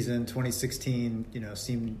first season, 2016,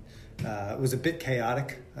 seemed, it was a bit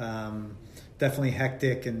chaotic, definitely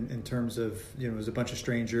hectic in terms of, it was a bunch of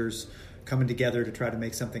strangers coming together to try to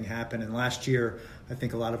make something happen. And last year, I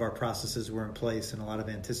think a lot of our processes were in place and a lot of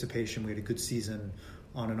anticipation. We had a good season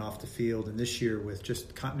on and off the field. And this year, with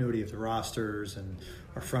just continuity of the rosters and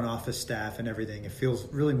our front office staff and everything, it feels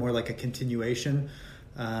really more like a continuation.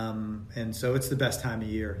 And so it's the best time of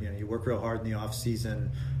year. You work real hard in the off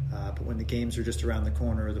season, but when the games are just around the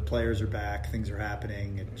corner, the players are back, things are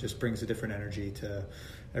happening, it just brings a different energy to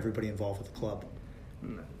everybody involved with the club.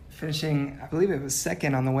 Finishing, I believe it was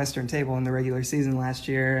second on the Western table in the regular season last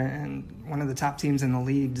year, and one of the top teams in the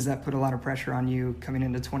league. Does that put a lot of pressure on you coming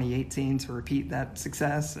into 2018 to repeat that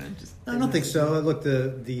success? I don't think so. Look,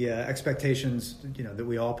 the expectations that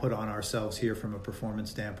we all put on ourselves here from a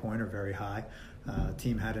performance standpoint are very high. The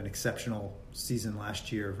team had an exceptional season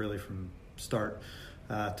last year, really from start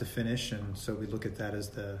to finish, and so we look at that as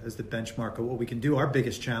the benchmark of what we can do. Our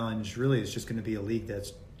biggest challenge really is just going to be a league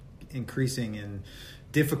that's increasing in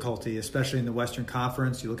difficulty, especially in the Western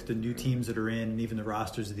Conference. You look at the new teams that are in, and even the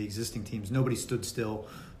rosters of the existing teams. Nobody stood still.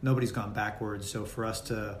 Nobody's gone backwards. So for us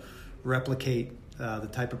to replicate the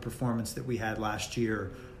type of performance that we had last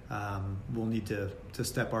year, we'll need to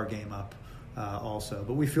step our game up also.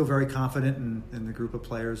 But we feel very confident in the group of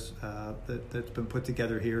players that's been put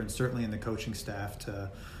together here, and certainly in the coaching staff.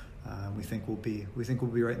 We think we'll be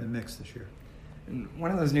right in the mix this year.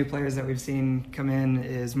 One of those new players that we've seen come in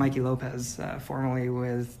is Mikey Lopez, formerly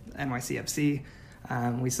with NYCFC.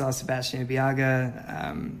 We saw Sebastian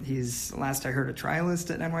Ibiaga. He's, last I heard, a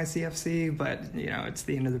trialist at NYCFC, but it's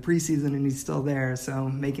the end of the preseason and he's still there, so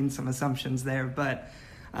making some assumptions there. But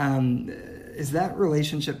is that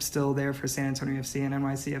relationship still there for San Antonio FC and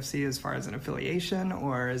NYCFC as far as an affiliation,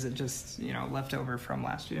 or is it just left over from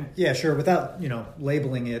last year? Yeah, sure. Without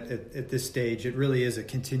labeling it at this stage, it really is a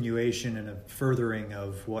continuation and a furthering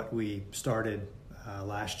of what we started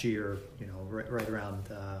last year. Right around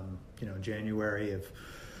January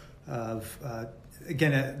of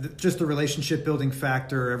again, just the relationship building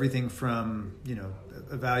factor, everything from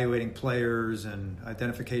evaluating players and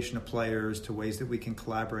identification of players to ways that we can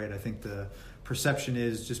collaborate. I think the perception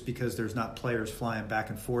is just because there's not players flying back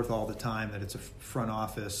and forth all the time that it's a front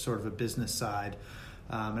office, sort of a business side.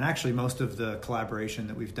 And actually most of the collaboration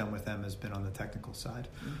that we've done with them has been on the technical side.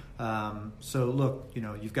 So look,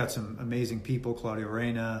 you've got some amazing people, Claudio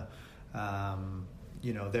Reyna,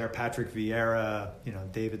 there, Patrick Vieira,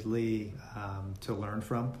 David Lee, to learn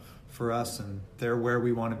from for us, and they're where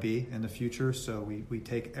we want to be in the future. So we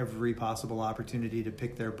take every possible opportunity to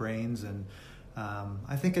pick their brains, and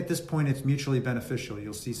I think at this point it's mutually beneficial.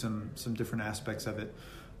 You'll see some different aspects of it.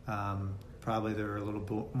 Probably they're a little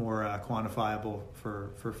bit more quantifiable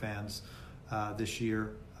for fans this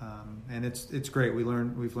year, and it's great. We've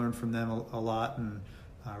learned from them a lot, and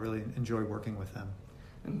really enjoy working with them.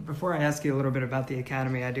 And before I ask you a little bit about the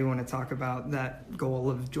academy, I do want to talk about that goal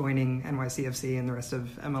of joining NYCFC and the rest of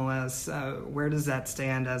MLS. Where does that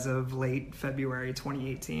stand as of late February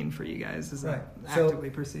 2018 for you guys? Is that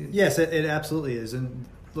actively pursued? Yes, it absolutely is. And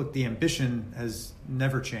look, the ambition has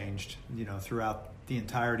never changed, throughout the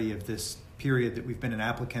entirety of this period that we've been an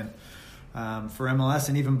applicant for MLS,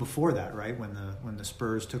 and even before that, right, when the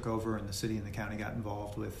Spurs took over and the city and the county got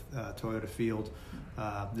involved with Toyota Field,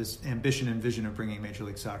 this ambition and vision of bringing Major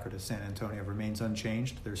League Soccer to San Antonio remains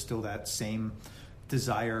unchanged. There's still that same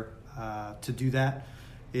desire to do that.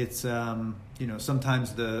 It's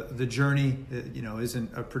sometimes the journey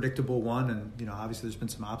isn't a predictable one, and obviously there's been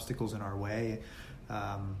some obstacles in our way,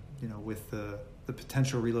 with the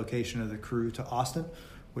potential relocation of the crew to Austin,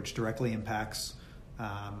 which directly impacts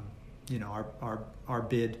our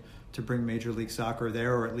bid to bring Major League Soccer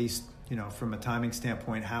there, or at least from a timing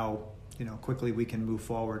standpoint, how quickly we can move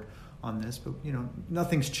forward on this. But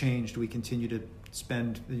nothing's changed. We continue to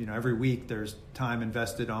spend every week there's time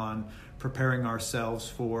invested on preparing ourselves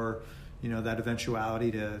for that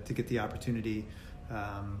eventuality to get the opportunity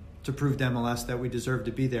to prove to MLS that we deserve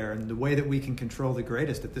to be there. And the way that we can control the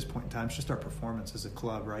greatest at this point in time is just our performance as a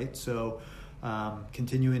club, right? So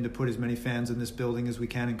continuing to put as many fans in this building as we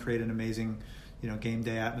can and create an amazing game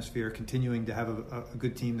day atmosphere, continuing to have a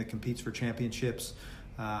good team that competes for championships,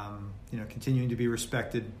 continuing to be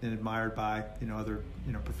respected and admired by other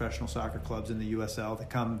professional soccer clubs in the USL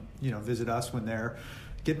that come visit us when they're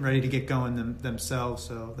getting ready to get going themselves.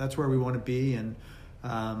 So that's where we want to be, and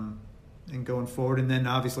going forward. And then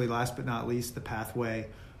obviously, last but not least, the pathway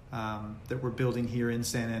that we're building here in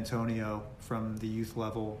San Antonio from the youth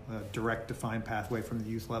level, direct defined pathway from the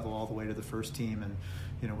youth level all the way to the first team. And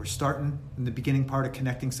we're starting in the beginning part of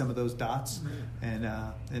connecting some of those dots,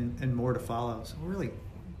 and more to follow. So we're really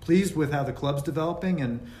pleased with how the club's developing,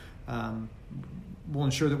 and we'll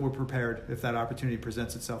ensure that we're prepared if that opportunity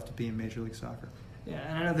presents itself to be in Major League Soccer. Yeah,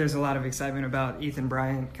 and I know there's a lot of excitement about Ethan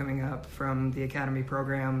Bryant coming up from the academy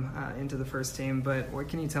program into the first team, but what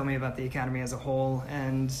can you tell me about the academy as a whole,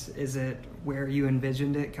 and is it where you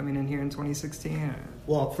envisioned it coming in here in 2016?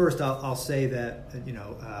 Well, first I'll say that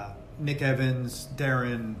Nick Evans,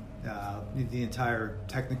 Darren, the entire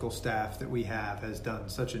technical staff that we have has done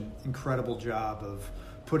such an incredible job of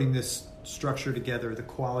putting this structure together, the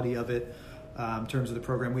quality of it. In terms of the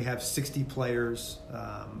program, we have 60 players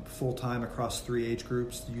full-time across 3 age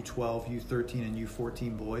groups, U12, U13, and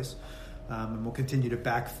U14 boys. And we'll continue to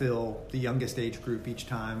backfill the youngest age group each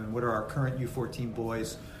time. And what are our current U14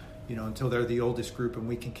 boys, until they're the oldest group, and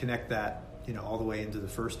we can connect that, all the way into the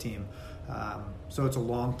first team. So it's a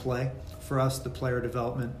long play for us, the player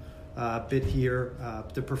development bit here.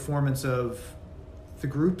 The performance of the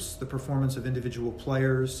groups, the performance of individual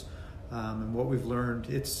players, and what we've learned,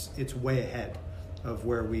 it's way ahead of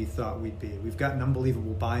where we thought we'd be. We've got an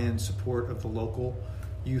unbelievable buy-in support of the local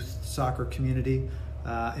youth soccer community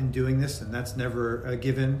in doing this, and that's never a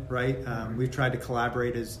given, right? We've tried to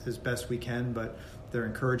collaborate as best we can, but they're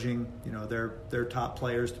encouraging, their top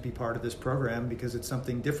players to be part of this program because it's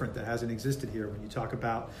something different that hasn't existed here. When you talk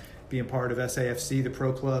about being part of SAFC, the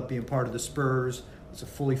pro club, being part of the Spurs, it's a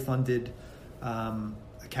fully funded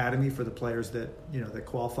academy for the players that that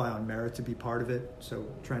qualify on merit to be part of it. So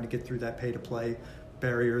trying to get through that pay to play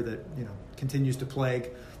barrier that continues to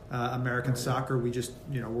plague American soccer. We just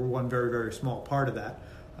we're one very, very small part of that,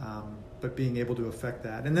 but being able to affect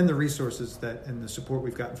that, and then the resources that and the support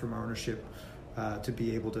we've gotten from our ownership to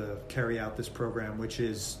be able to carry out this program, which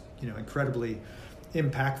is incredibly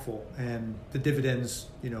impactful, and the dividends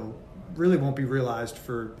really won't be realized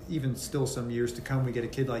for even still some years to come. We get a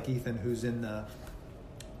kid like Ethan who's in the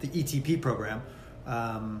ETP program,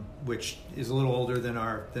 which is a little older than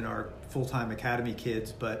our full-time academy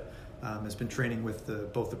kids, but has been training with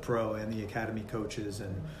both the pro and the academy coaches,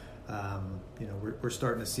 and we're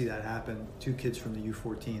starting to see that happen. 2 kids from the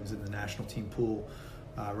U14s in the national team pool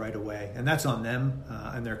right away, and that's on them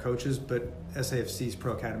and their coaches, but SAFC's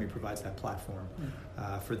Pro Academy provides that platform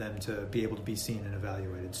for them to be able to be seen and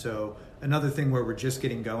evaluated. So another thing where we're just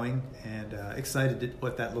getting going, and excited at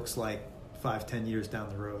what that looks like 5-10 years down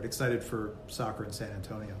the road. Excited for soccer in San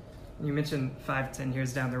Antonio. You mentioned 5-10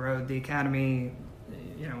 years down the road, the academy,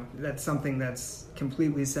 that's something that's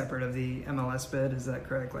completely separate of the MLS bid. Is that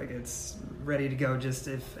correct? Like it's ready to go just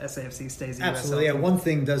if SAFC stays the Absolutely. USL? Yeah, one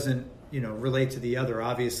thing doesn't relate to the other.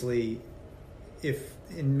 Obviously, if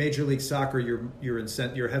in Major League Soccer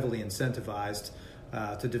you're heavily incentivized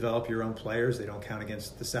to develop your own players. They don't count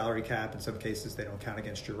against the salary cap. In some cases, they don't count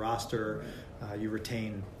against your roster. You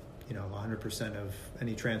retain 100% of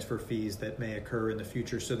any transfer fees that may occur in the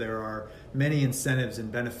future. So there are many incentives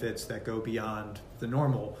and benefits that go beyond the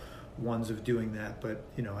normal ones of doing that. But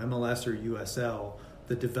MLS or USL,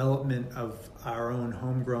 the development of our own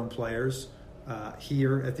homegrown players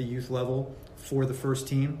here at the youth level for the first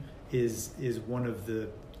team is one of the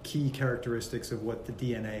key characteristics of what the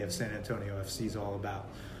DNA of San Antonio FC is all about.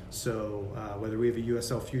 So whether we have a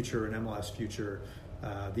USL future or an MLS future,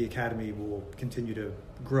 the academy will continue to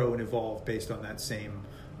grow and evolve based on that same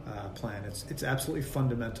plan. It's absolutely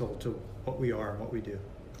fundamental to what we are and what we do.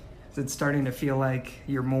 Is it starting to feel like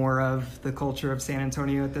you're more of the culture of San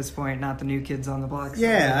Antonio at this point, not the new kids on the block?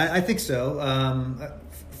 Yeah, I think so.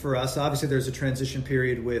 For us, obviously, there's a transition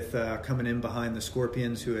period with coming in behind the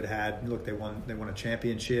Scorpions, who they won a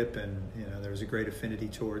championship, and there was a great affinity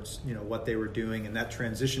towards what they were doing, and that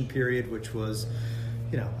transition period, which was.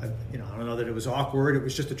 I don't know that it was awkward. It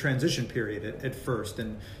was just a transition period at first.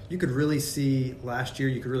 And you could really see last year,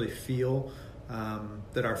 you could really feel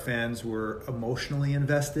that our fans were emotionally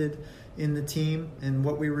invested in the team and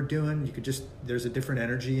what we were doing. There's a different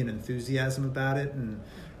energy and enthusiasm about it. And,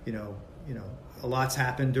 a lot's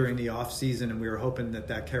happened during the off season, and we were hoping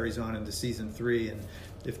that carries on into season 3. And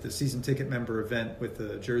if the season ticket member event with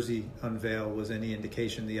the jersey unveil was any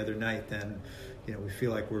indication the other night, then we feel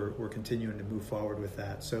like we're continuing to move forward with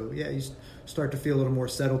that. So yeah, you start to feel a little more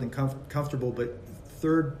settled and comfortable. But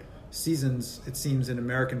third seasons, it seems, in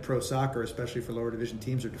American pro soccer, especially for lower division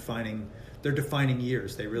teams, they're defining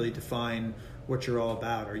years. They really define what you're all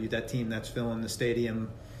about. Are you that team that's filling the stadium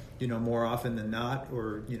more often than not,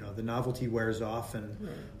 or the novelty wears off, and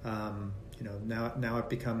now it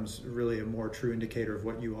becomes really a more true indicator of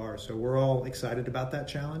what you are. So we're all excited about that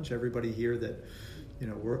challenge. Everybody here that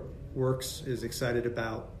works is excited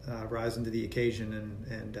about rising to the occasion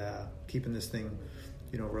and keeping this thing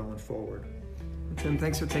rolling forward. Tim,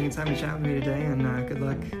 thanks for taking time to chat with me today, and good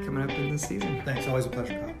luck coming up in this season. Thanks, always a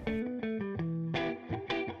pleasure, Kyle.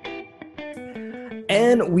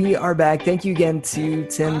 And we are back. Thank you again to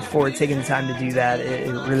Tim for taking the time to do that.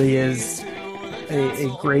 It really is a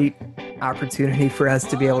great opportunity for us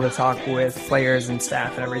to be able to talk with players and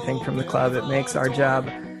staff and everything from the club. It makes our job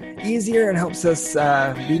easier and helps us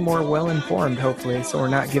be more well-informed, hopefully, so we're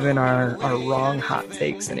not giving our wrong hot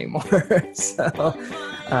takes anymore. So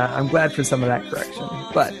I'm glad for some of that correction.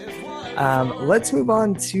 But let's move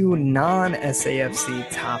on to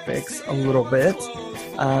non-SAFC topics a little bit.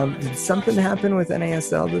 Did something happen with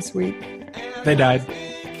NASL this week? They died.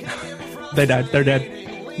 They're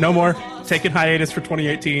dead. No more. Taking hiatus for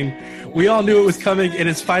 2018. We all knew it was coming. It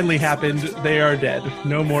has finally happened. They are dead.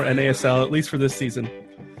 No more NASL, at least for this season.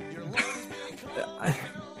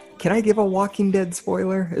 Can I give a Walking Dead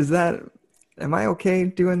spoiler? Am I okay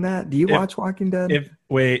doing that? Do you watch Walking Dead?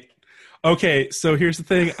 Wait. Okay, so here's the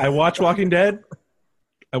thing. I watch Walking Dead.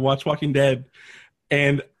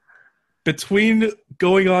 And between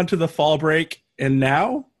going on to the fall break and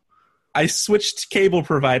now, I switched cable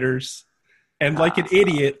providers. And like an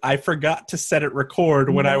idiot, I forgot to set it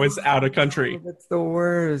record when I was out of country. That's the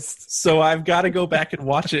worst. So I've got to go back and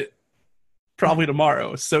watch it probably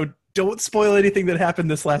tomorrow. So don't spoil anything that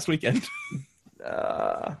happened this last weekend.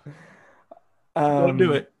 Don't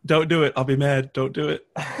do it. Don't do it. I'll be mad. Don't do it.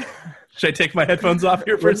 Should I take my headphones off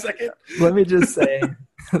here for a second? Let me just say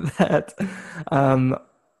that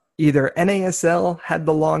either NASL had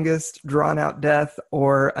the longest drawn-out death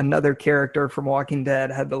or another character from Walking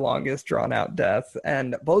Dead had the longest drawn-out death.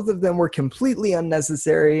 And both of them were completely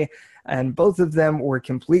unnecessary, and both of them were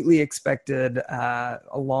completely expected a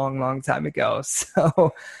long, long time ago.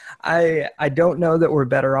 So I don't know that we're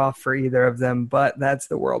better off for either of them, but that's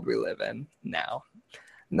the world we live in now.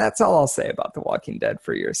 And that's all I'll say about The Walking Dead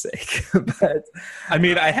for your sake. But I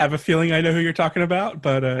mean, I have a feeling I know who you're talking about,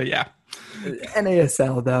 but yeah.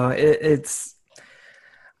 NASL, though, it's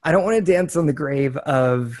I don't want to dance on the grave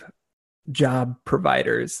of job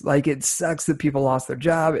providers. Like, it sucks that people lost their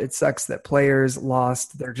job. It sucks that players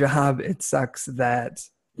lost their job. It sucks that,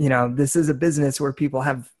 this is a business where people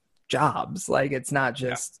have jobs. Like, it's not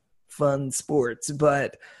just fun sports.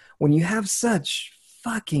 But when you have such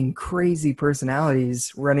fucking crazy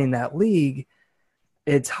personalities running that league,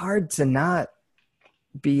 it's hard to not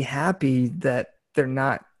be happy that they're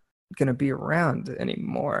not going to be around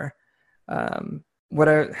anymore. What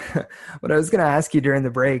I was going to ask you during the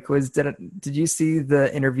break was, did you see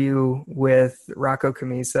the interview with Rocco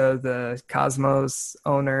Camiso, the Cosmos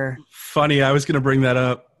owner? Funny, I was going to bring that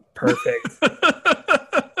up. Perfect.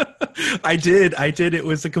 I did. It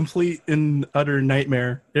was a complete and utter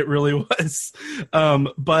nightmare. It really was.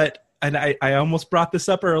 But I almost brought this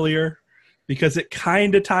up earlier because it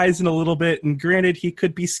kind of ties in a little bit. And granted, he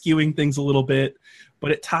could be skewing things a little bit,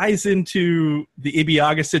 but it ties into the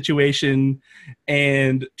Ibeagha situation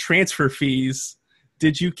and transfer fees.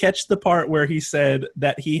 Did you catch the part where he said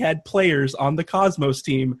that he had players on the Cosmos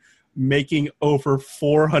team making over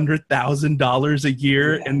 $400,000 a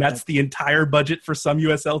year, and that's the entire budget for some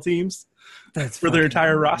USL teams? That's for their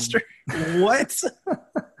entire roster. What?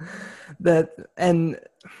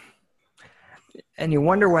 And you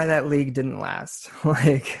wonder why that league didn't last.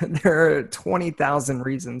 Like, there are 20,000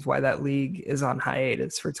 reasons why that league is on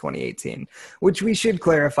hiatus for 2018, which we should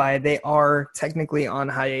clarify. They are technically on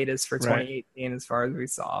hiatus for 2018 as far as we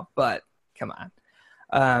saw, but come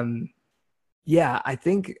on. Yeah, I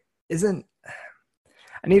think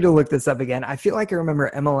I need to look this up again. I feel like I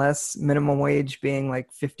remember MLS minimum wage being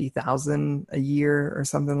like 50,000 a year or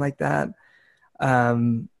something like that.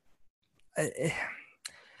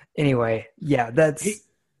 Anyway, yeah, that's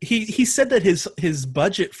he said that his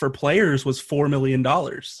budget for players was $4 million.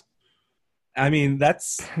 I mean,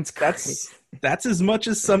 that's as much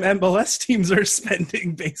as some MLS teams are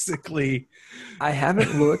spending, basically. I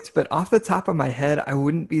haven't looked, but off the top of my head, I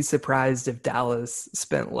wouldn't be surprised if Dallas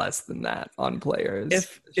spent less than that on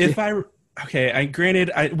players.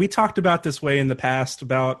 Granted, we talked about this way in the past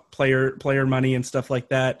about player money and stuff like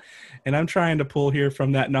that, and I'm trying to pull here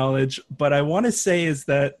from that knowledge, but I want to say is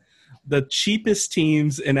that the cheapest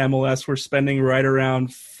teams in MLS were spending right around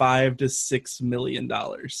 $5 to $6 million.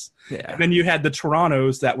 Yeah. And then you had the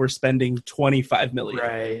Torontos that were spending $25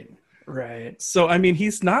 million. Right. So, I mean,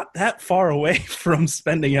 he's not that far away from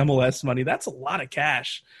spending MLS money. That's a lot of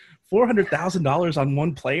cash. $400,000 on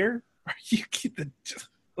one player? Are you kidding?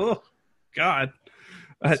 Oh, God.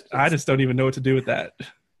 I just don't even know what to do with that.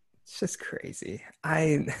 It's just crazy.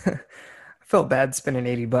 I felt bad spending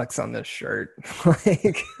 $80 on this shirt.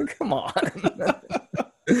 Like, come on.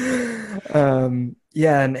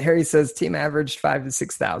 Yeah, and Harry says team averaged 5,000 to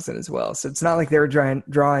 6,000 as well. So it's not like they were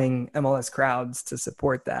drawing MLS crowds to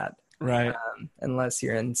support that. Right. Unless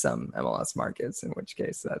you're in some MLS markets, in which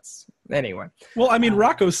case that's anyway. Well, I mean,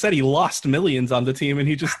 Rocco said he lost millions on the team and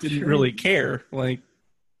he just didn't really care. Like,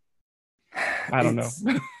 I don't know.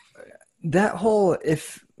 That whole,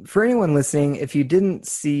 for anyone listening, if you didn't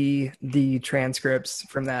see the transcripts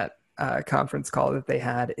from that conference call that they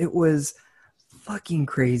had, it was fucking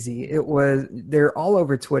crazy. They're all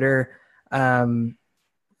over Twitter. I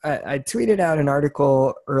tweeted out an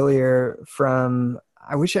article earlier from,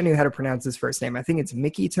 I wish I knew how to pronounce his first name. I think it's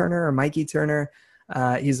Mickey Turner or Mikey Turner.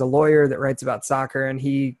 He's a lawyer that writes about soccer, and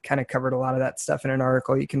he kind of covered a lot of that stuff in an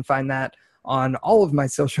article. You can find that on all of my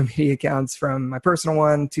social media accounts, from my personal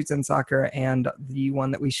one, 210 Soccer, and the one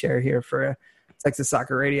that we share here for Texas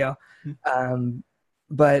Soccer Radio.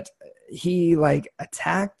 But he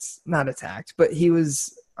not attacked, but he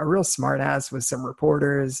was a real smartass with some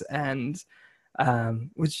reporters, and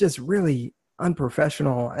was just really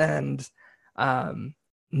unprofessional and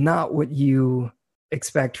not what you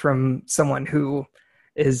expect from someone who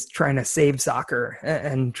is trying to save soccer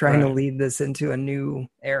and trying to lead this into a new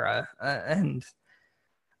era. And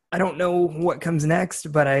I don't know what comes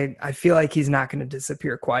next, but I feel like he's not going to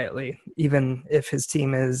disappear quietly, even if his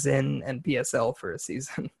team is in NPSL for a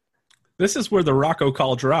season. This is where the Rocco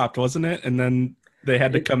call dropped, wasn't it? And then they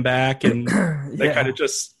had to come back, and they kind of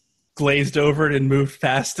just glazed over it and moved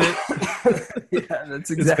past it. Yeah,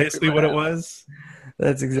 that's exactly basically what it was.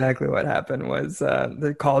 That's exactly what happened. Was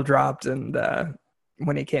the call dropped, and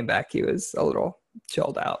when he came back, he was a little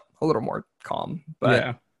chilled out, a little more calm.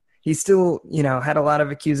 But he still, had a lot of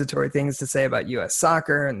accusatory things to say about U.S.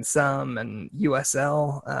 soccer and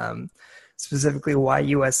USL, specifically why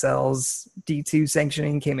USL's D2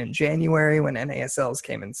 sanctioning came in January when NASL's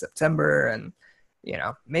came in September. And,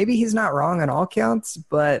 maybe he's not wrong on all counts,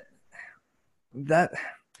 but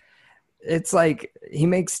it's like he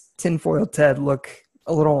makes Tinfoil Ted look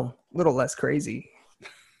a little less crazy.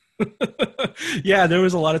 Yeah, there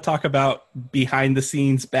was a lot of talk about behind the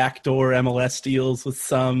scenes backdoor MLS deals with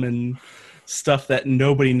some, and stuff that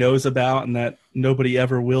nobody knows about and that nobody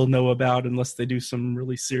ever will know about unless they do some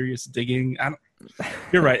really serious digging.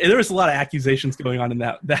 You're right. There was a lot of accusations going on in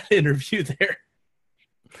that interview there.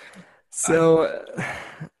 So,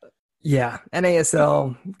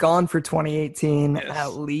 NASL gone for 2018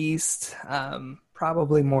 at least,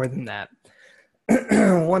 probably more than that.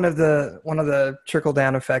 One of the trickle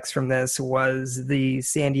down effects from this was the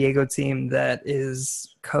San Diego team that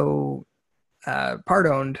is part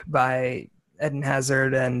owned by Eden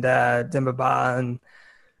Hazard and Demba Ba, and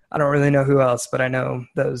I don't really know who else, but I know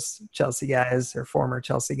those Chelsea guys, or former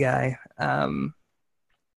Chelsea guy,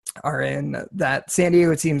 are in that. San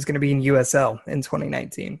Diego team is going to be in USL in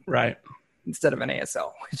 2019. Right. instead of an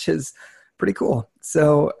ASL, which is pretty cool.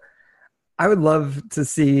 So I would love to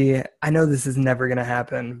see, I know this is never going to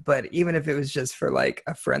happen, but even if it was just for like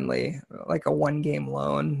a friendly, like a 1-game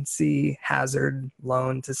loan, see Hazard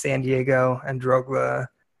loan to San Diego and Drogba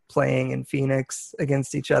playing in Phoenix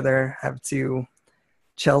against each other, have two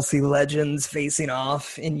Chelsea legends facing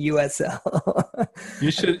off in USL.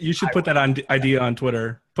 You should put that idea on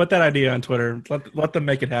Twitter. Put that idea on Twitter. Let them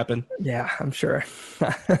make it happen. Yeah, I'm sure.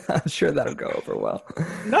 I'm sure that'll go over well.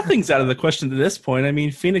 Nothing's out of the question to this point. I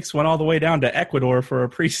mean, Phoenix went all the way down to Ecuador for a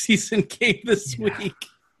preseason game this week.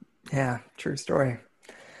 Yeah, true story.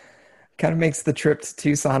 Kind of makes the trip to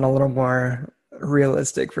Tucson a little more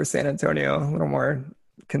realistic for San Antonio, a little more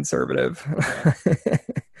conservative.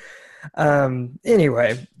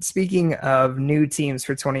 Anyway, speaking of new teams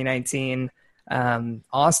for 2019,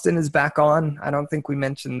 Austin is back on. I don't think we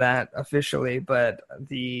mentioned that officially, but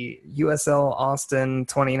the USL Austin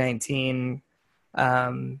 2019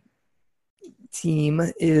 team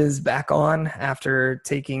is back on after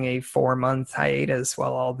taking a 4-month hiatus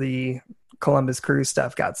while all the Columbus Crew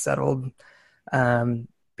stuff got settled.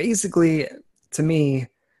 Basically, to me,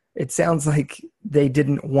 it sounds like they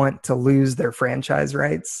didn't want to lose their franchise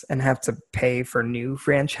rights and have to pay for new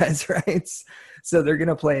franchise rights. So they're going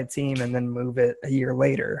to play a team and then move it a year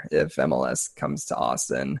later if MLS comes to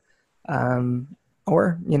Austin.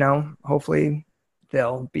 Or, hopefully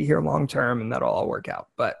they'll be here long term and that'll all work out.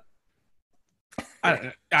 But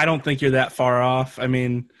I don't think you're that far off. I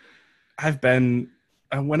mean,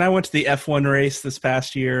 when I went to the F1 race this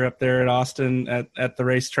past year up there at Austin at the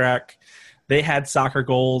racetrack, they had soccer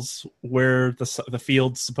goals where the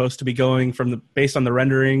field's supposed to be going based on the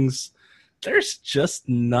renderings. There's just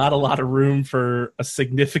not a lot of room for a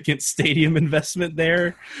significant stadium investment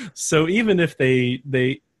there. So even if they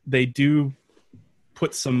do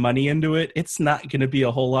put some money into it, it's not going to be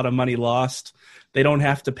a whole lot of money lost. They don't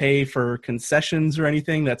have to pay for concessions or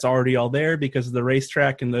anything. That's already all there because of the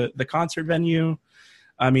racetrack and the concert venue.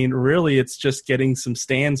 I mean, really, it's just getting some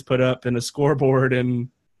stands put up and a scoreboard, and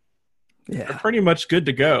they're pretty much good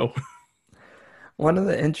to go. One of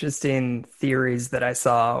the interesting theories that I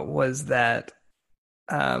saw was that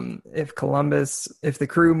if the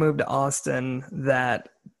Crew moved to Austin, that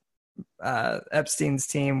Epstein's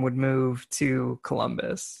team would move to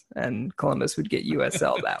Columbus and Columbus would get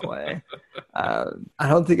USL that way. I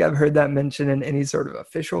don't think I've heard that mentioned in any sort of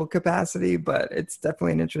official capacity, but it's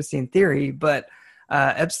definitely an interesting theory. But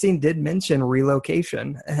Epstein did mention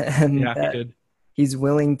relocation, and he did. He's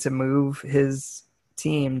willing to move his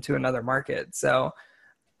team to another market. So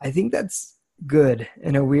I think that's good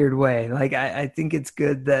in a weird way. Like, I think it's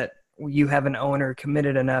good that you have an owner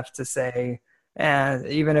committed enough to say,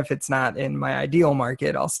 even if it's not in my ideal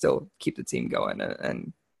market, I'll still keep the team going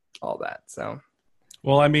and all that. So,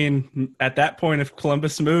 well, I mean, at that point, if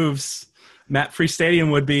Columbus moves, Matt Free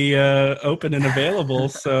Stadium would be open and available.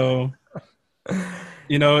 So,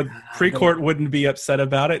 Precourt wouldn't be upset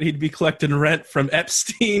about it. He'd be collecting rent from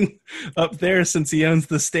Epstein up there since he owns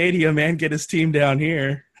the stadium and get his team down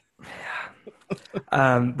here.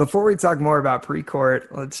 Before we talk more about Precourt,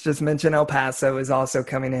 let's just mention El Paso is also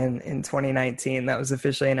coming in 2019. That was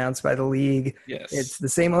officially announced by the league. Yes. It's the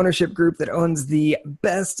same ownership group that owns the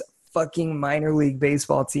best fucking minor league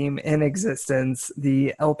baseball team in existence,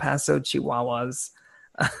 the El Paso Chihuahuas.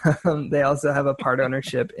 They also have a part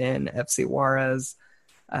ownership in FC Juarez.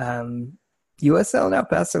 USL and El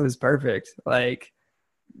Paso is perfect. Like,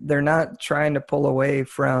 they're not trying to pull away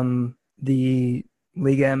from the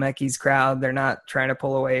Liga MX crowd. They're not trying to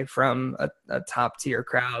pull away from a top tier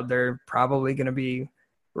crowd. They're probably going to be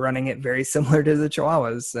running it very similar to the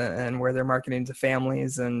Chihuahuas, and where they're marketing to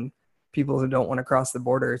families and people who don't want to cross the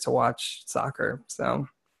border to watch soccer. So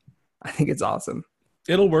I think it's awesome.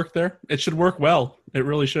 It'll work there. It should work well. It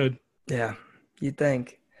really should. Yeah, you'd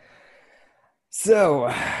think.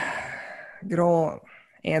 So, good old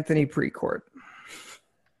Anthony Precourt.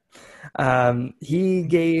 He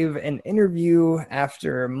gave an interview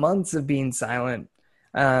after months of being silent.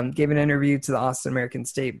 Gave an interview to the Austin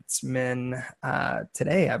American-Statesman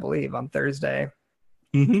today, I believe, on Thursday.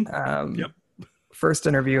 Mm-hmm. Yep. First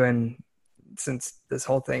interview since this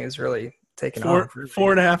whole thing is really taken off.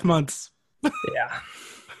 4.5 months. Yeah.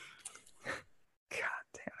 God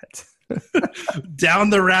damn it. Down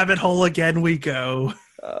the rabbit hole again we go.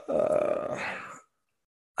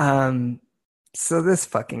 So this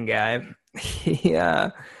fucking guy, he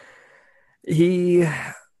had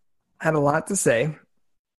a lot to say.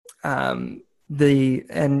 And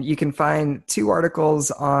you can find 2 articles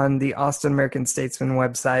on the Austin American-Statesman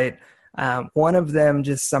website. One of them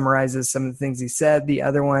just summarizes some of the things he said. The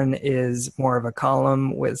other one is more of a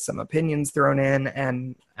column with some opinions thrown in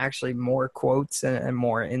and actually more quotes and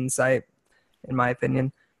more insight, in my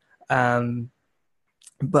opinion. But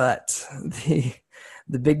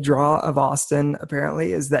the big draw of Austin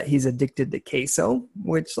apparently is that he's addicted to queso,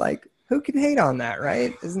 which, like, who can hate on that,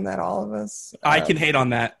 right? Isn't that all of us? I can hate on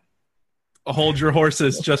that. Hold your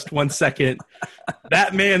horses just 1 second.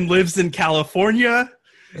 That man lives in California.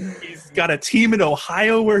 He's got a team in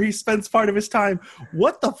Ohio where he spends part of his time.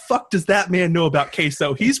 What the fuck does that man know about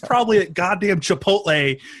queso? He's probably at goddamn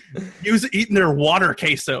Chipotle eating their water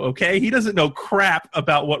queso, okay? He doesn't know crap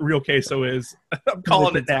about what real queso is. I'm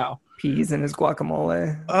calling it now. Peas in his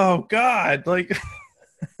guacamole. Oh, God. Like,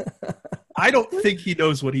 I don't think he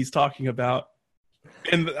knows what he's talking about.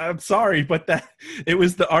 And I'm sorry, but it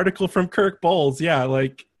was the article from Kirk Bowles. Yeah,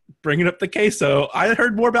 like, bringing up the queso. I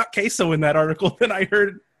heard more about queso in that article than I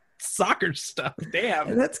heard soccer stuff. Damn.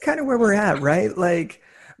 And that's kind of where we're at, right? Like,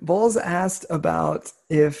 Bowles asked about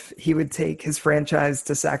if he would take his franchise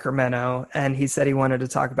to Sacramento, and he said he wanted to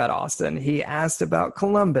talk about Austin. He asked about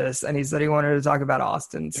Columbus, and he said he wanted to talk about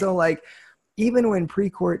Austin. So, like, even when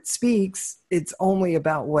Precourt speaks, it's only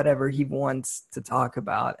about whatever he wants to talk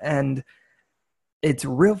about. And it's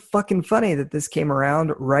real fucking funny that this came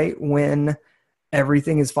around right when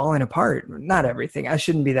everything is falling apart. Not everything. I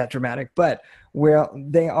shouldn't be that dramatic, but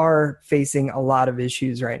they are facing a lot of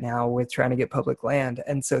issues right now with trying to get public land.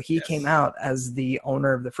 And so he came out as the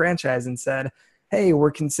owner of the franchise and said, hey,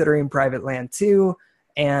 we're considering private land too.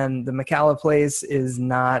 And the McCalla place is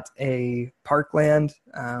not a parkland.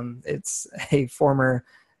 It's a former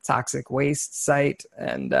toxic waste site.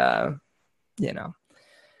 And,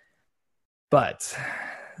 But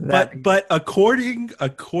according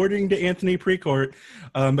to Anthony Precourt,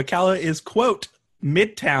 McCalla is, quote,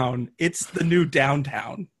 Midtown. It's the new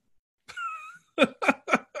downtown.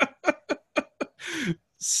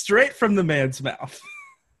 Straight from the man's mouth.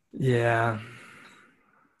 Yeah.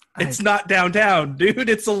 It's not downtown, dude.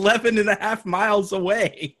 It's 11 and a half miles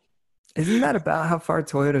away. Isn't that about how far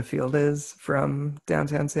Toyota Field is from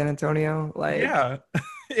downtown San Antonio? Like, yeah,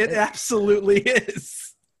 it absolutely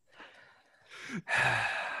is.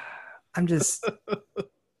 I'm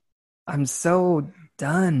so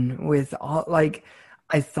done with all, like,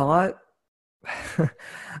 I thought,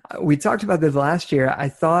 we talked about this last year. I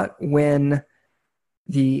thought when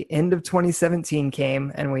the end of 2017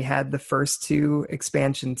 came and we had the first two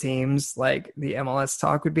expansion teams, like, the MLS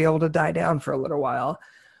talk would be able to die down for a little while.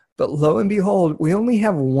 But lo and behold, we only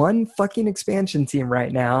have one fucking expansion team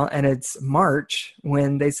right now, and it's March,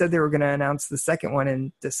 when they said they were going to announce the second one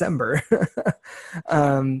in December.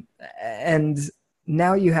 And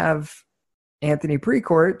now you have Anthony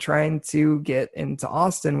Precourt trying to get into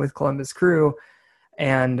Austin with Columbus Crew,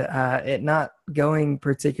 and it not going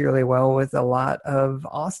particularly well with a lot of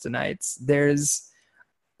Austinites. There's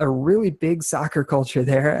a really big soccer culture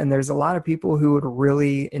there, and there's a lot of people who would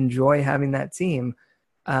really enjoy having that team.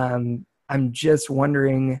 I'm just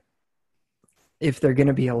wondering if they're going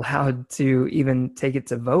to be allowed to even take it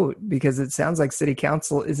to vote, because it sounds like city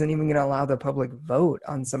council isn't even going to allow the public vote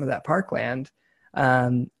on some of that parkland,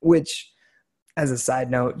 which, as a side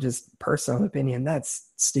note, just personal opinion, that's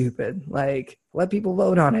stupid. Like, let people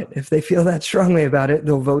vote on it. If they feel that strongly about it,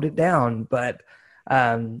 they'll vote it down. But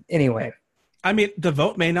anyway. I mean, the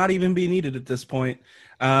vote may not even be needed at this point.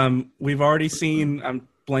 We've already seen, I'm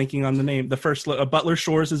blanking on the name, the first, Butler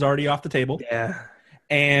Shores is already off the table. Yeah.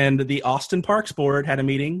 And the Austin Parks Board had a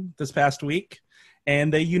meeting this past week,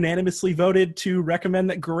 and they unanimously voted to recommend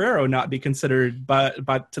that Guerrero not be considered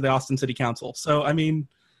to the Austin City Council. So, I mean,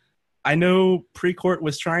 I know Precourt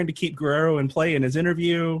was trying to keep Guerrero in play in his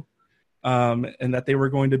interview, and that they were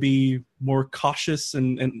going to be more cautious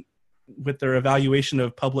and with their evaluation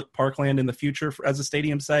of public parkland in the future as a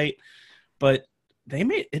stadium site. But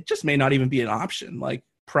it just may not even be an option. Like,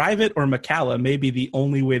 private or McCalla may be the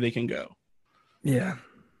only way they can go. Yeah.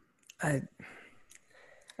 I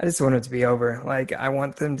just want it to be over. Like, I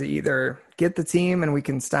want them to either get the team and we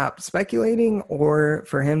can stop speculating, or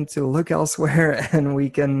for him to look elsewhere and we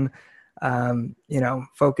can,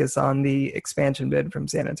 focus on the expansion bid from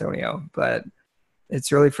San Antonio. But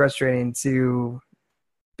it's really frustrating to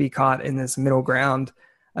be caught in this middle ground.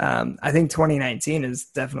 I think 2019 is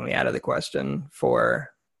definitely out of the question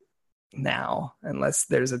for now, unless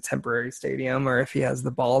there's a temporary stadium or if he has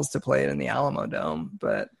the balls to play it in the Alamo Dome.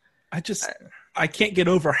 But I can't get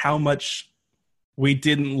over how much we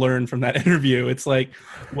didn't learn from that interview. It's like,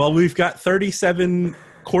 well, we've got 37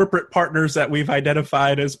 corporate partners that we've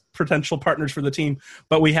identified as potential partners for the team,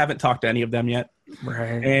 but we haven't talked to any of them yet.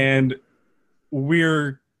 Right. And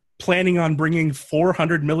we're planning on bringing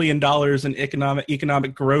 $400 million in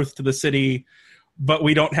economic growth to the city, but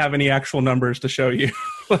we don't have any actual numbers to show you.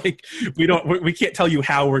 Like, we can't tell you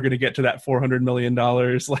how we're going to get to that $400 million.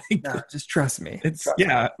 Like, no, just trust me.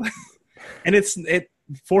 And it's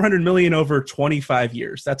 400 million over 25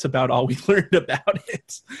 years. That's about all we learned about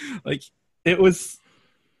it. Like, it was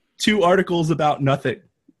 2 articles about nothing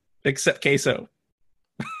except queso.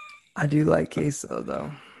 I do like queso,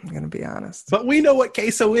 though. I'm going to be honest. But we know what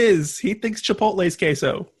queso is. He thinks Chipotle's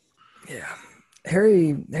queso. Yeah.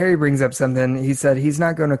 Harry brings up something. He said he's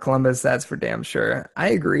not going to Columbus. That's for damn sure. I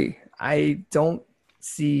agree. I don't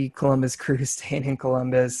see Columbus Crew staying in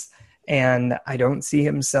Columbus, and I don't see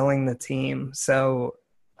him selling the team. So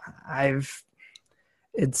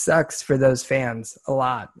it sucks for those fans a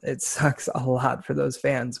lot. It sucks a lot for those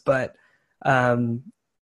fans. But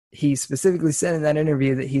he specifically said in that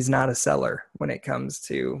interview that he's not a seller when it comes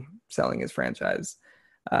to selling his franchise.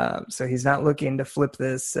 So he's not looking to flip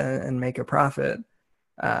this and make a profit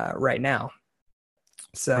right now.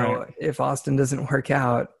 So if Austin doesn't work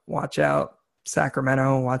out, watch out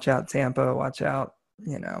Sacramento, watch out Tampa, watch out,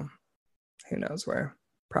 who knows where.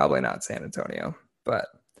 Probably not San Antonio. But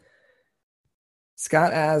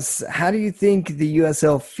Scott asks, how do you think the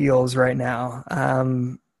USL feels right now?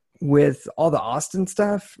 With all the Austin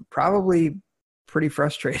stuff, probably pretty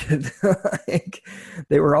frustrated. Like,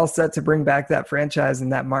 they were all set to bring back that franchise in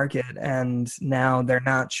that market, and now they're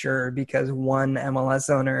not sure because one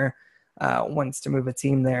MLS owner wants to move a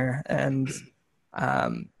team there. And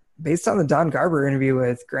based on the Don Garber interview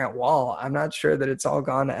with Grant Wall, I'm not sure that it's all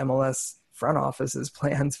gone to MLS front office's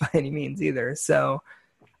plans by any means either. So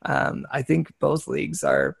I think both leagues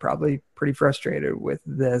are probably pretty frustrated with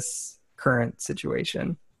this current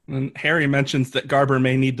situation. And Harry mentions that Garber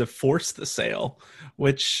may need to force the sale,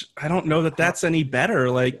 which I don't know that that's any better.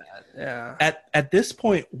 Like, at this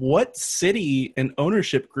point, what city and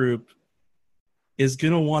ownership group is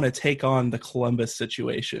going to want to take on the Columbus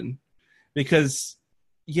situation? Because,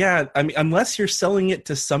 unless you're selling it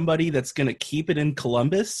to somebody that's going to keep it in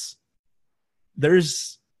Columbus,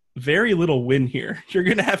 there's very little win here. You're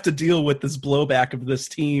going to have to deal with this blowback of this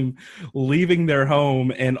team leaving their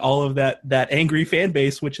home and all of that angry fan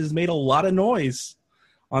base, which has made a lot of noise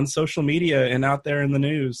on social media and out there in the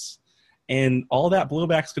news. And all that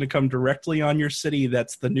blowback is going to come directly on your city.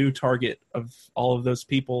 That's the new target of all of those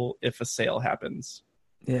people if a sale happens.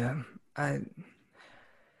 Yeah.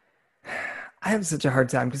 I have such a hard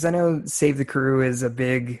time because I know Save the Crew is a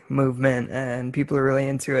big movement and people are really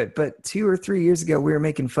into it. But 2 or 3 years ago, we were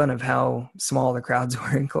making fun of how small the crowds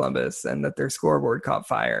were in Columbus and that their scoreboard caught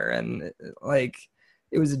fire. And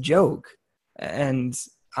it was a joke. And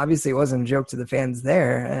obviously it wasn't a joke to the fans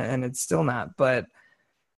there, and it's still not. But,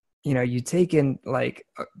 you take in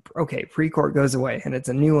Precourt goes away and it's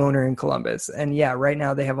a new owner in Columbus. And right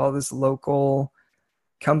now they have all this local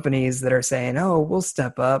companies that are saying, oh, we'll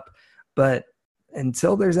step up. But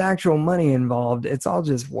until there's actual money involved, it's all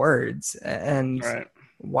just words. And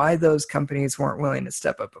why those companies weren't willing to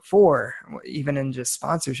step up before, even in just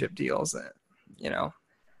sponsorship deals,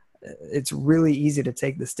 it's really easy to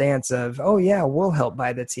take the stance of, oh yeah, we'll help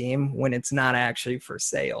buy the team when it's not actually for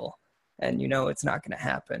sale. And it's not going to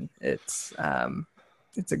happen. It's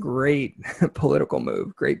a great political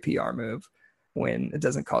move, great PR move when it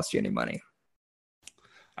doesn't cost you any money.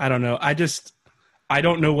 I don't know. I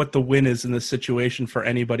don't know what the win is in this situation for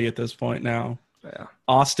anybody at this point now. Yeah.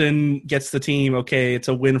 Austin gets the team. Okay, it's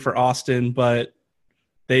a win for Austin, but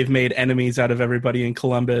they've made enemies out of everybody in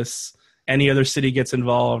Columbus. Any other city gets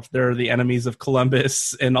involved, they're the enemies of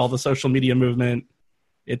Columbus and all the social media movement.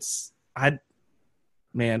 I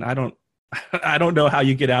don't know how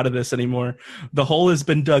you get out of this anymore. The hole has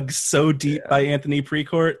been dug so deep by Anthony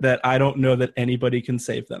Precourt that I don't know that anybody can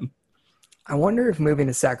save them. I wonder if moving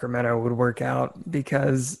to Sacramento would work out,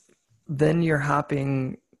 because then you're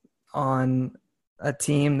hopping on a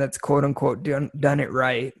team that's quote unquote done it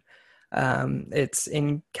right. It's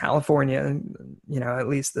in California, at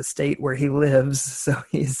least the state where he lives. So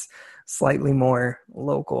he's slightly more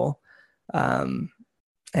local. And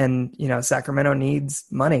Sacramento needs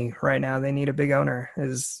money right now. They need a big owner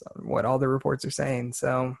is what all the reports are saying.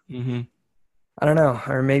 So I don't know,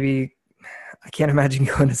 or maybe I can't imagine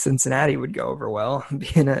going to Cincinnati would go over well,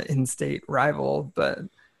 being an in-state rival, but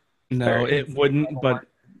no, it wouldn't, but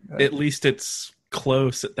at least it's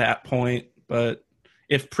close at that point. But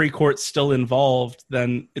if Precourt's still involved,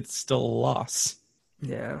 then it's still a loss.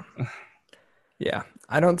 Yeah. Yeah.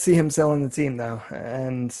 I don't see him selling the team though.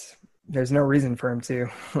 And there's no reason for him to.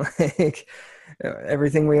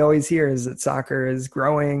 Everything we always hear is that soccer is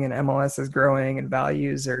growing and MLS is growing and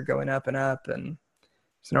values are going up and up. And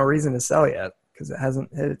there's no reason to sell yet because it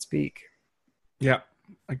hasn't hit its peak. Yeah,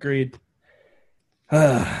 agreed.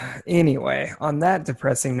 Anyway, on that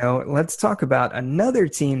depressing note, let's talk about another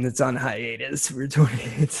team that's on hiatus for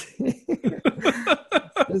 2018.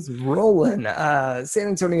 Just rolling. San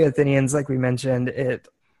Antonio Athenians, like we mentioned, it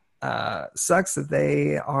sucks that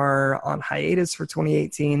they are on hiatus for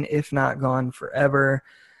 2018, if not gone forever.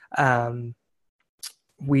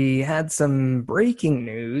 We had some breaking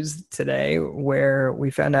news today where we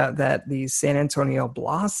found out that the San Antonio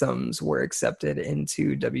Blossoms were accepted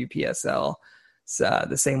into WPSL.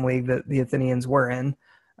 The same league that the Athenians were in.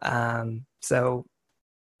 So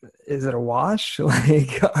is it a wash?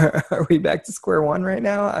 Like, are we back to square one right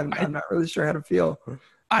now? I'm not really sure how to feel.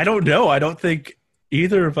 I don't know. I don't think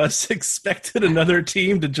either of us expected another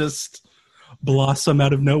team to just blossom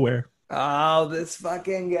out of nowhere. Oh, this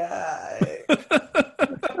fucking guy.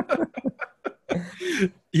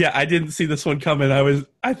 Yeah, I didn't see this one coming.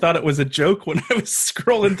 I thought it was a joke when I was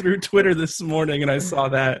scrolling through Twitter this morning and I saw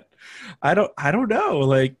that. I don't know.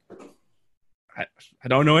 Like, I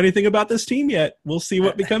don't know anything about this team yet. We'll see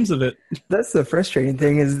what becomes of it. That's the frustrating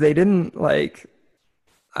thing is they didn't like.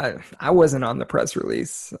 I wasn't on the press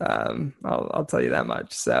release. I'll tell you that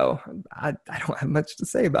much. So I don't have much to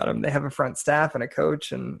say about them. They have a front staff and a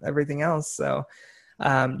coach and everything else. So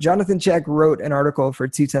Jonathan Check wrote an article for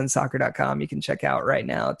 210soccer.com. You can check out right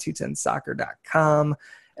now, 210soccer.com.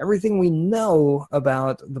 Everything we know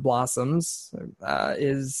about the Blossoms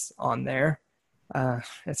is on there.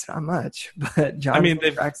 It's not much, but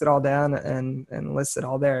Jonathan tracks it all down and lists it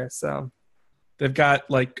all there. So they've got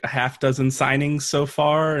like a half dozen signings so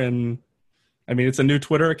far, and I mean it's a new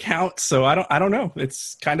Twitter account, so I don't know.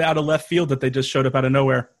 It's kind of out of left field that they just showed up out of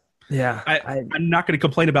nowhere. Yeah, I'm not going to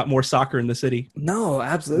complain about more soccer in the city. No,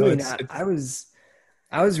 absolutely not.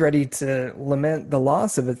 I was ready to lament the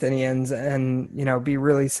loss of Athenians and, be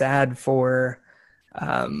really sad for,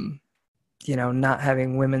 not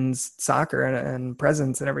having women's soccer and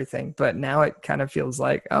presence and everything. But now it kind of feels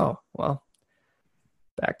like, oh, well,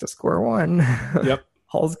 back to square one. Yep.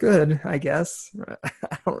 All's good, I guess.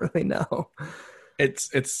 I don't really know. It's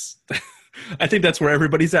I think that's where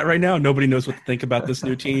everybody's at right now. Nobody knows what to think about this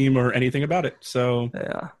new team or anything about it. So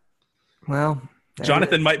yeah. Well,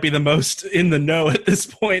 Jonathan might be the most in the know at this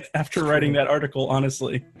point after writing that article,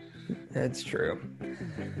 honestly. That's true.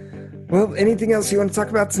 Well, anything else you want to talk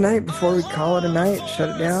about tonight before we call it a night? Shut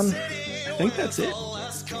it down? I think that's it.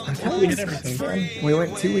 We hit everything. We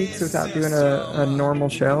went 2 weeks without doing a normal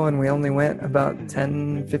show, and we only went about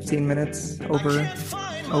 10, 15 minutes over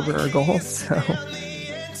our goal, so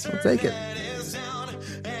we'll take it.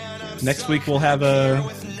 Next week we'll have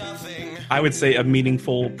I would say a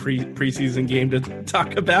meaningful preseason game to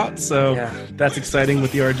talk about. So That's exciting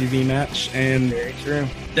with the RGV match. And very true.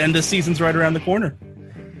 Then the season's right around the corner.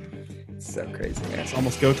 It's so crazy, man. It's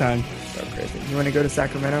almost go time. So crazy. You want to go to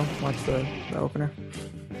Sacramento, watch the opener?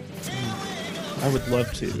 I would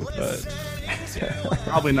love to, but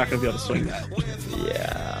probably not going to be able to swing that.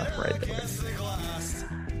 Yeah, right there.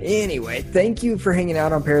 Anyway, thank you for hanging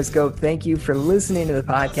out on Periscope. Thank you for listening to the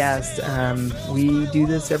podcast. We do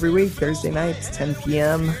this every week, Thursday nights, 10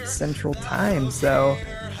 p.m. Central Time. So,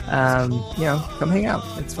 come hang out.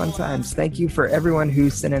 It's fun times. Thank you for everyone who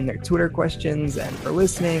sent in their Twitter questions and for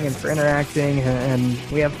listening and for interacting. And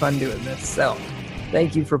we have fun doing this. So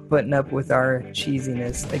thank you for putting up with our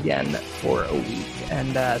cheesiness again for a week.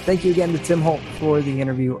 And thank you again to Tim Holt for the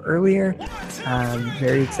interview earlier.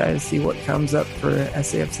 Very excited to see what comes up for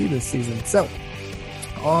SAFC this season. So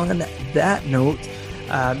on that note,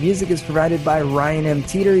 music is provided by Ryan M.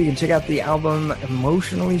 Teeter. You can check out the album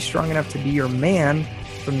Emotionally Strong Enough to Be Your Man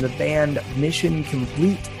from the band Mission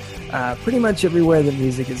Complete. Pretty much everywhere that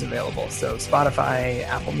music is available. So Spotify,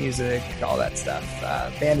 Apple Music, all that stuff.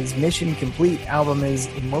 Band is Mission Complete. Album is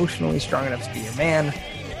Emotionally Strong Enough to Be Your Man.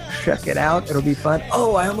 Check it out. It'll be fun.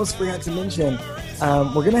 Oh, I almost forgot to mention,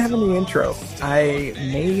 we're going to have a new intro. I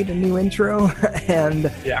made a new intro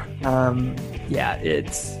and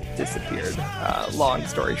it's disappeared. Long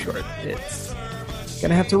story short, it's going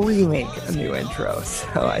to have to remake a new intro.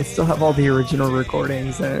 So I still have all the original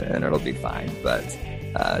recordings and it'll be fine. But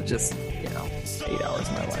just 8 hours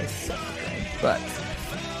of my life. So but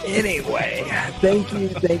anyway,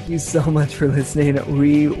 thank you so much for listening.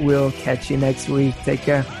 We will catch you next week. Take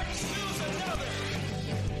care.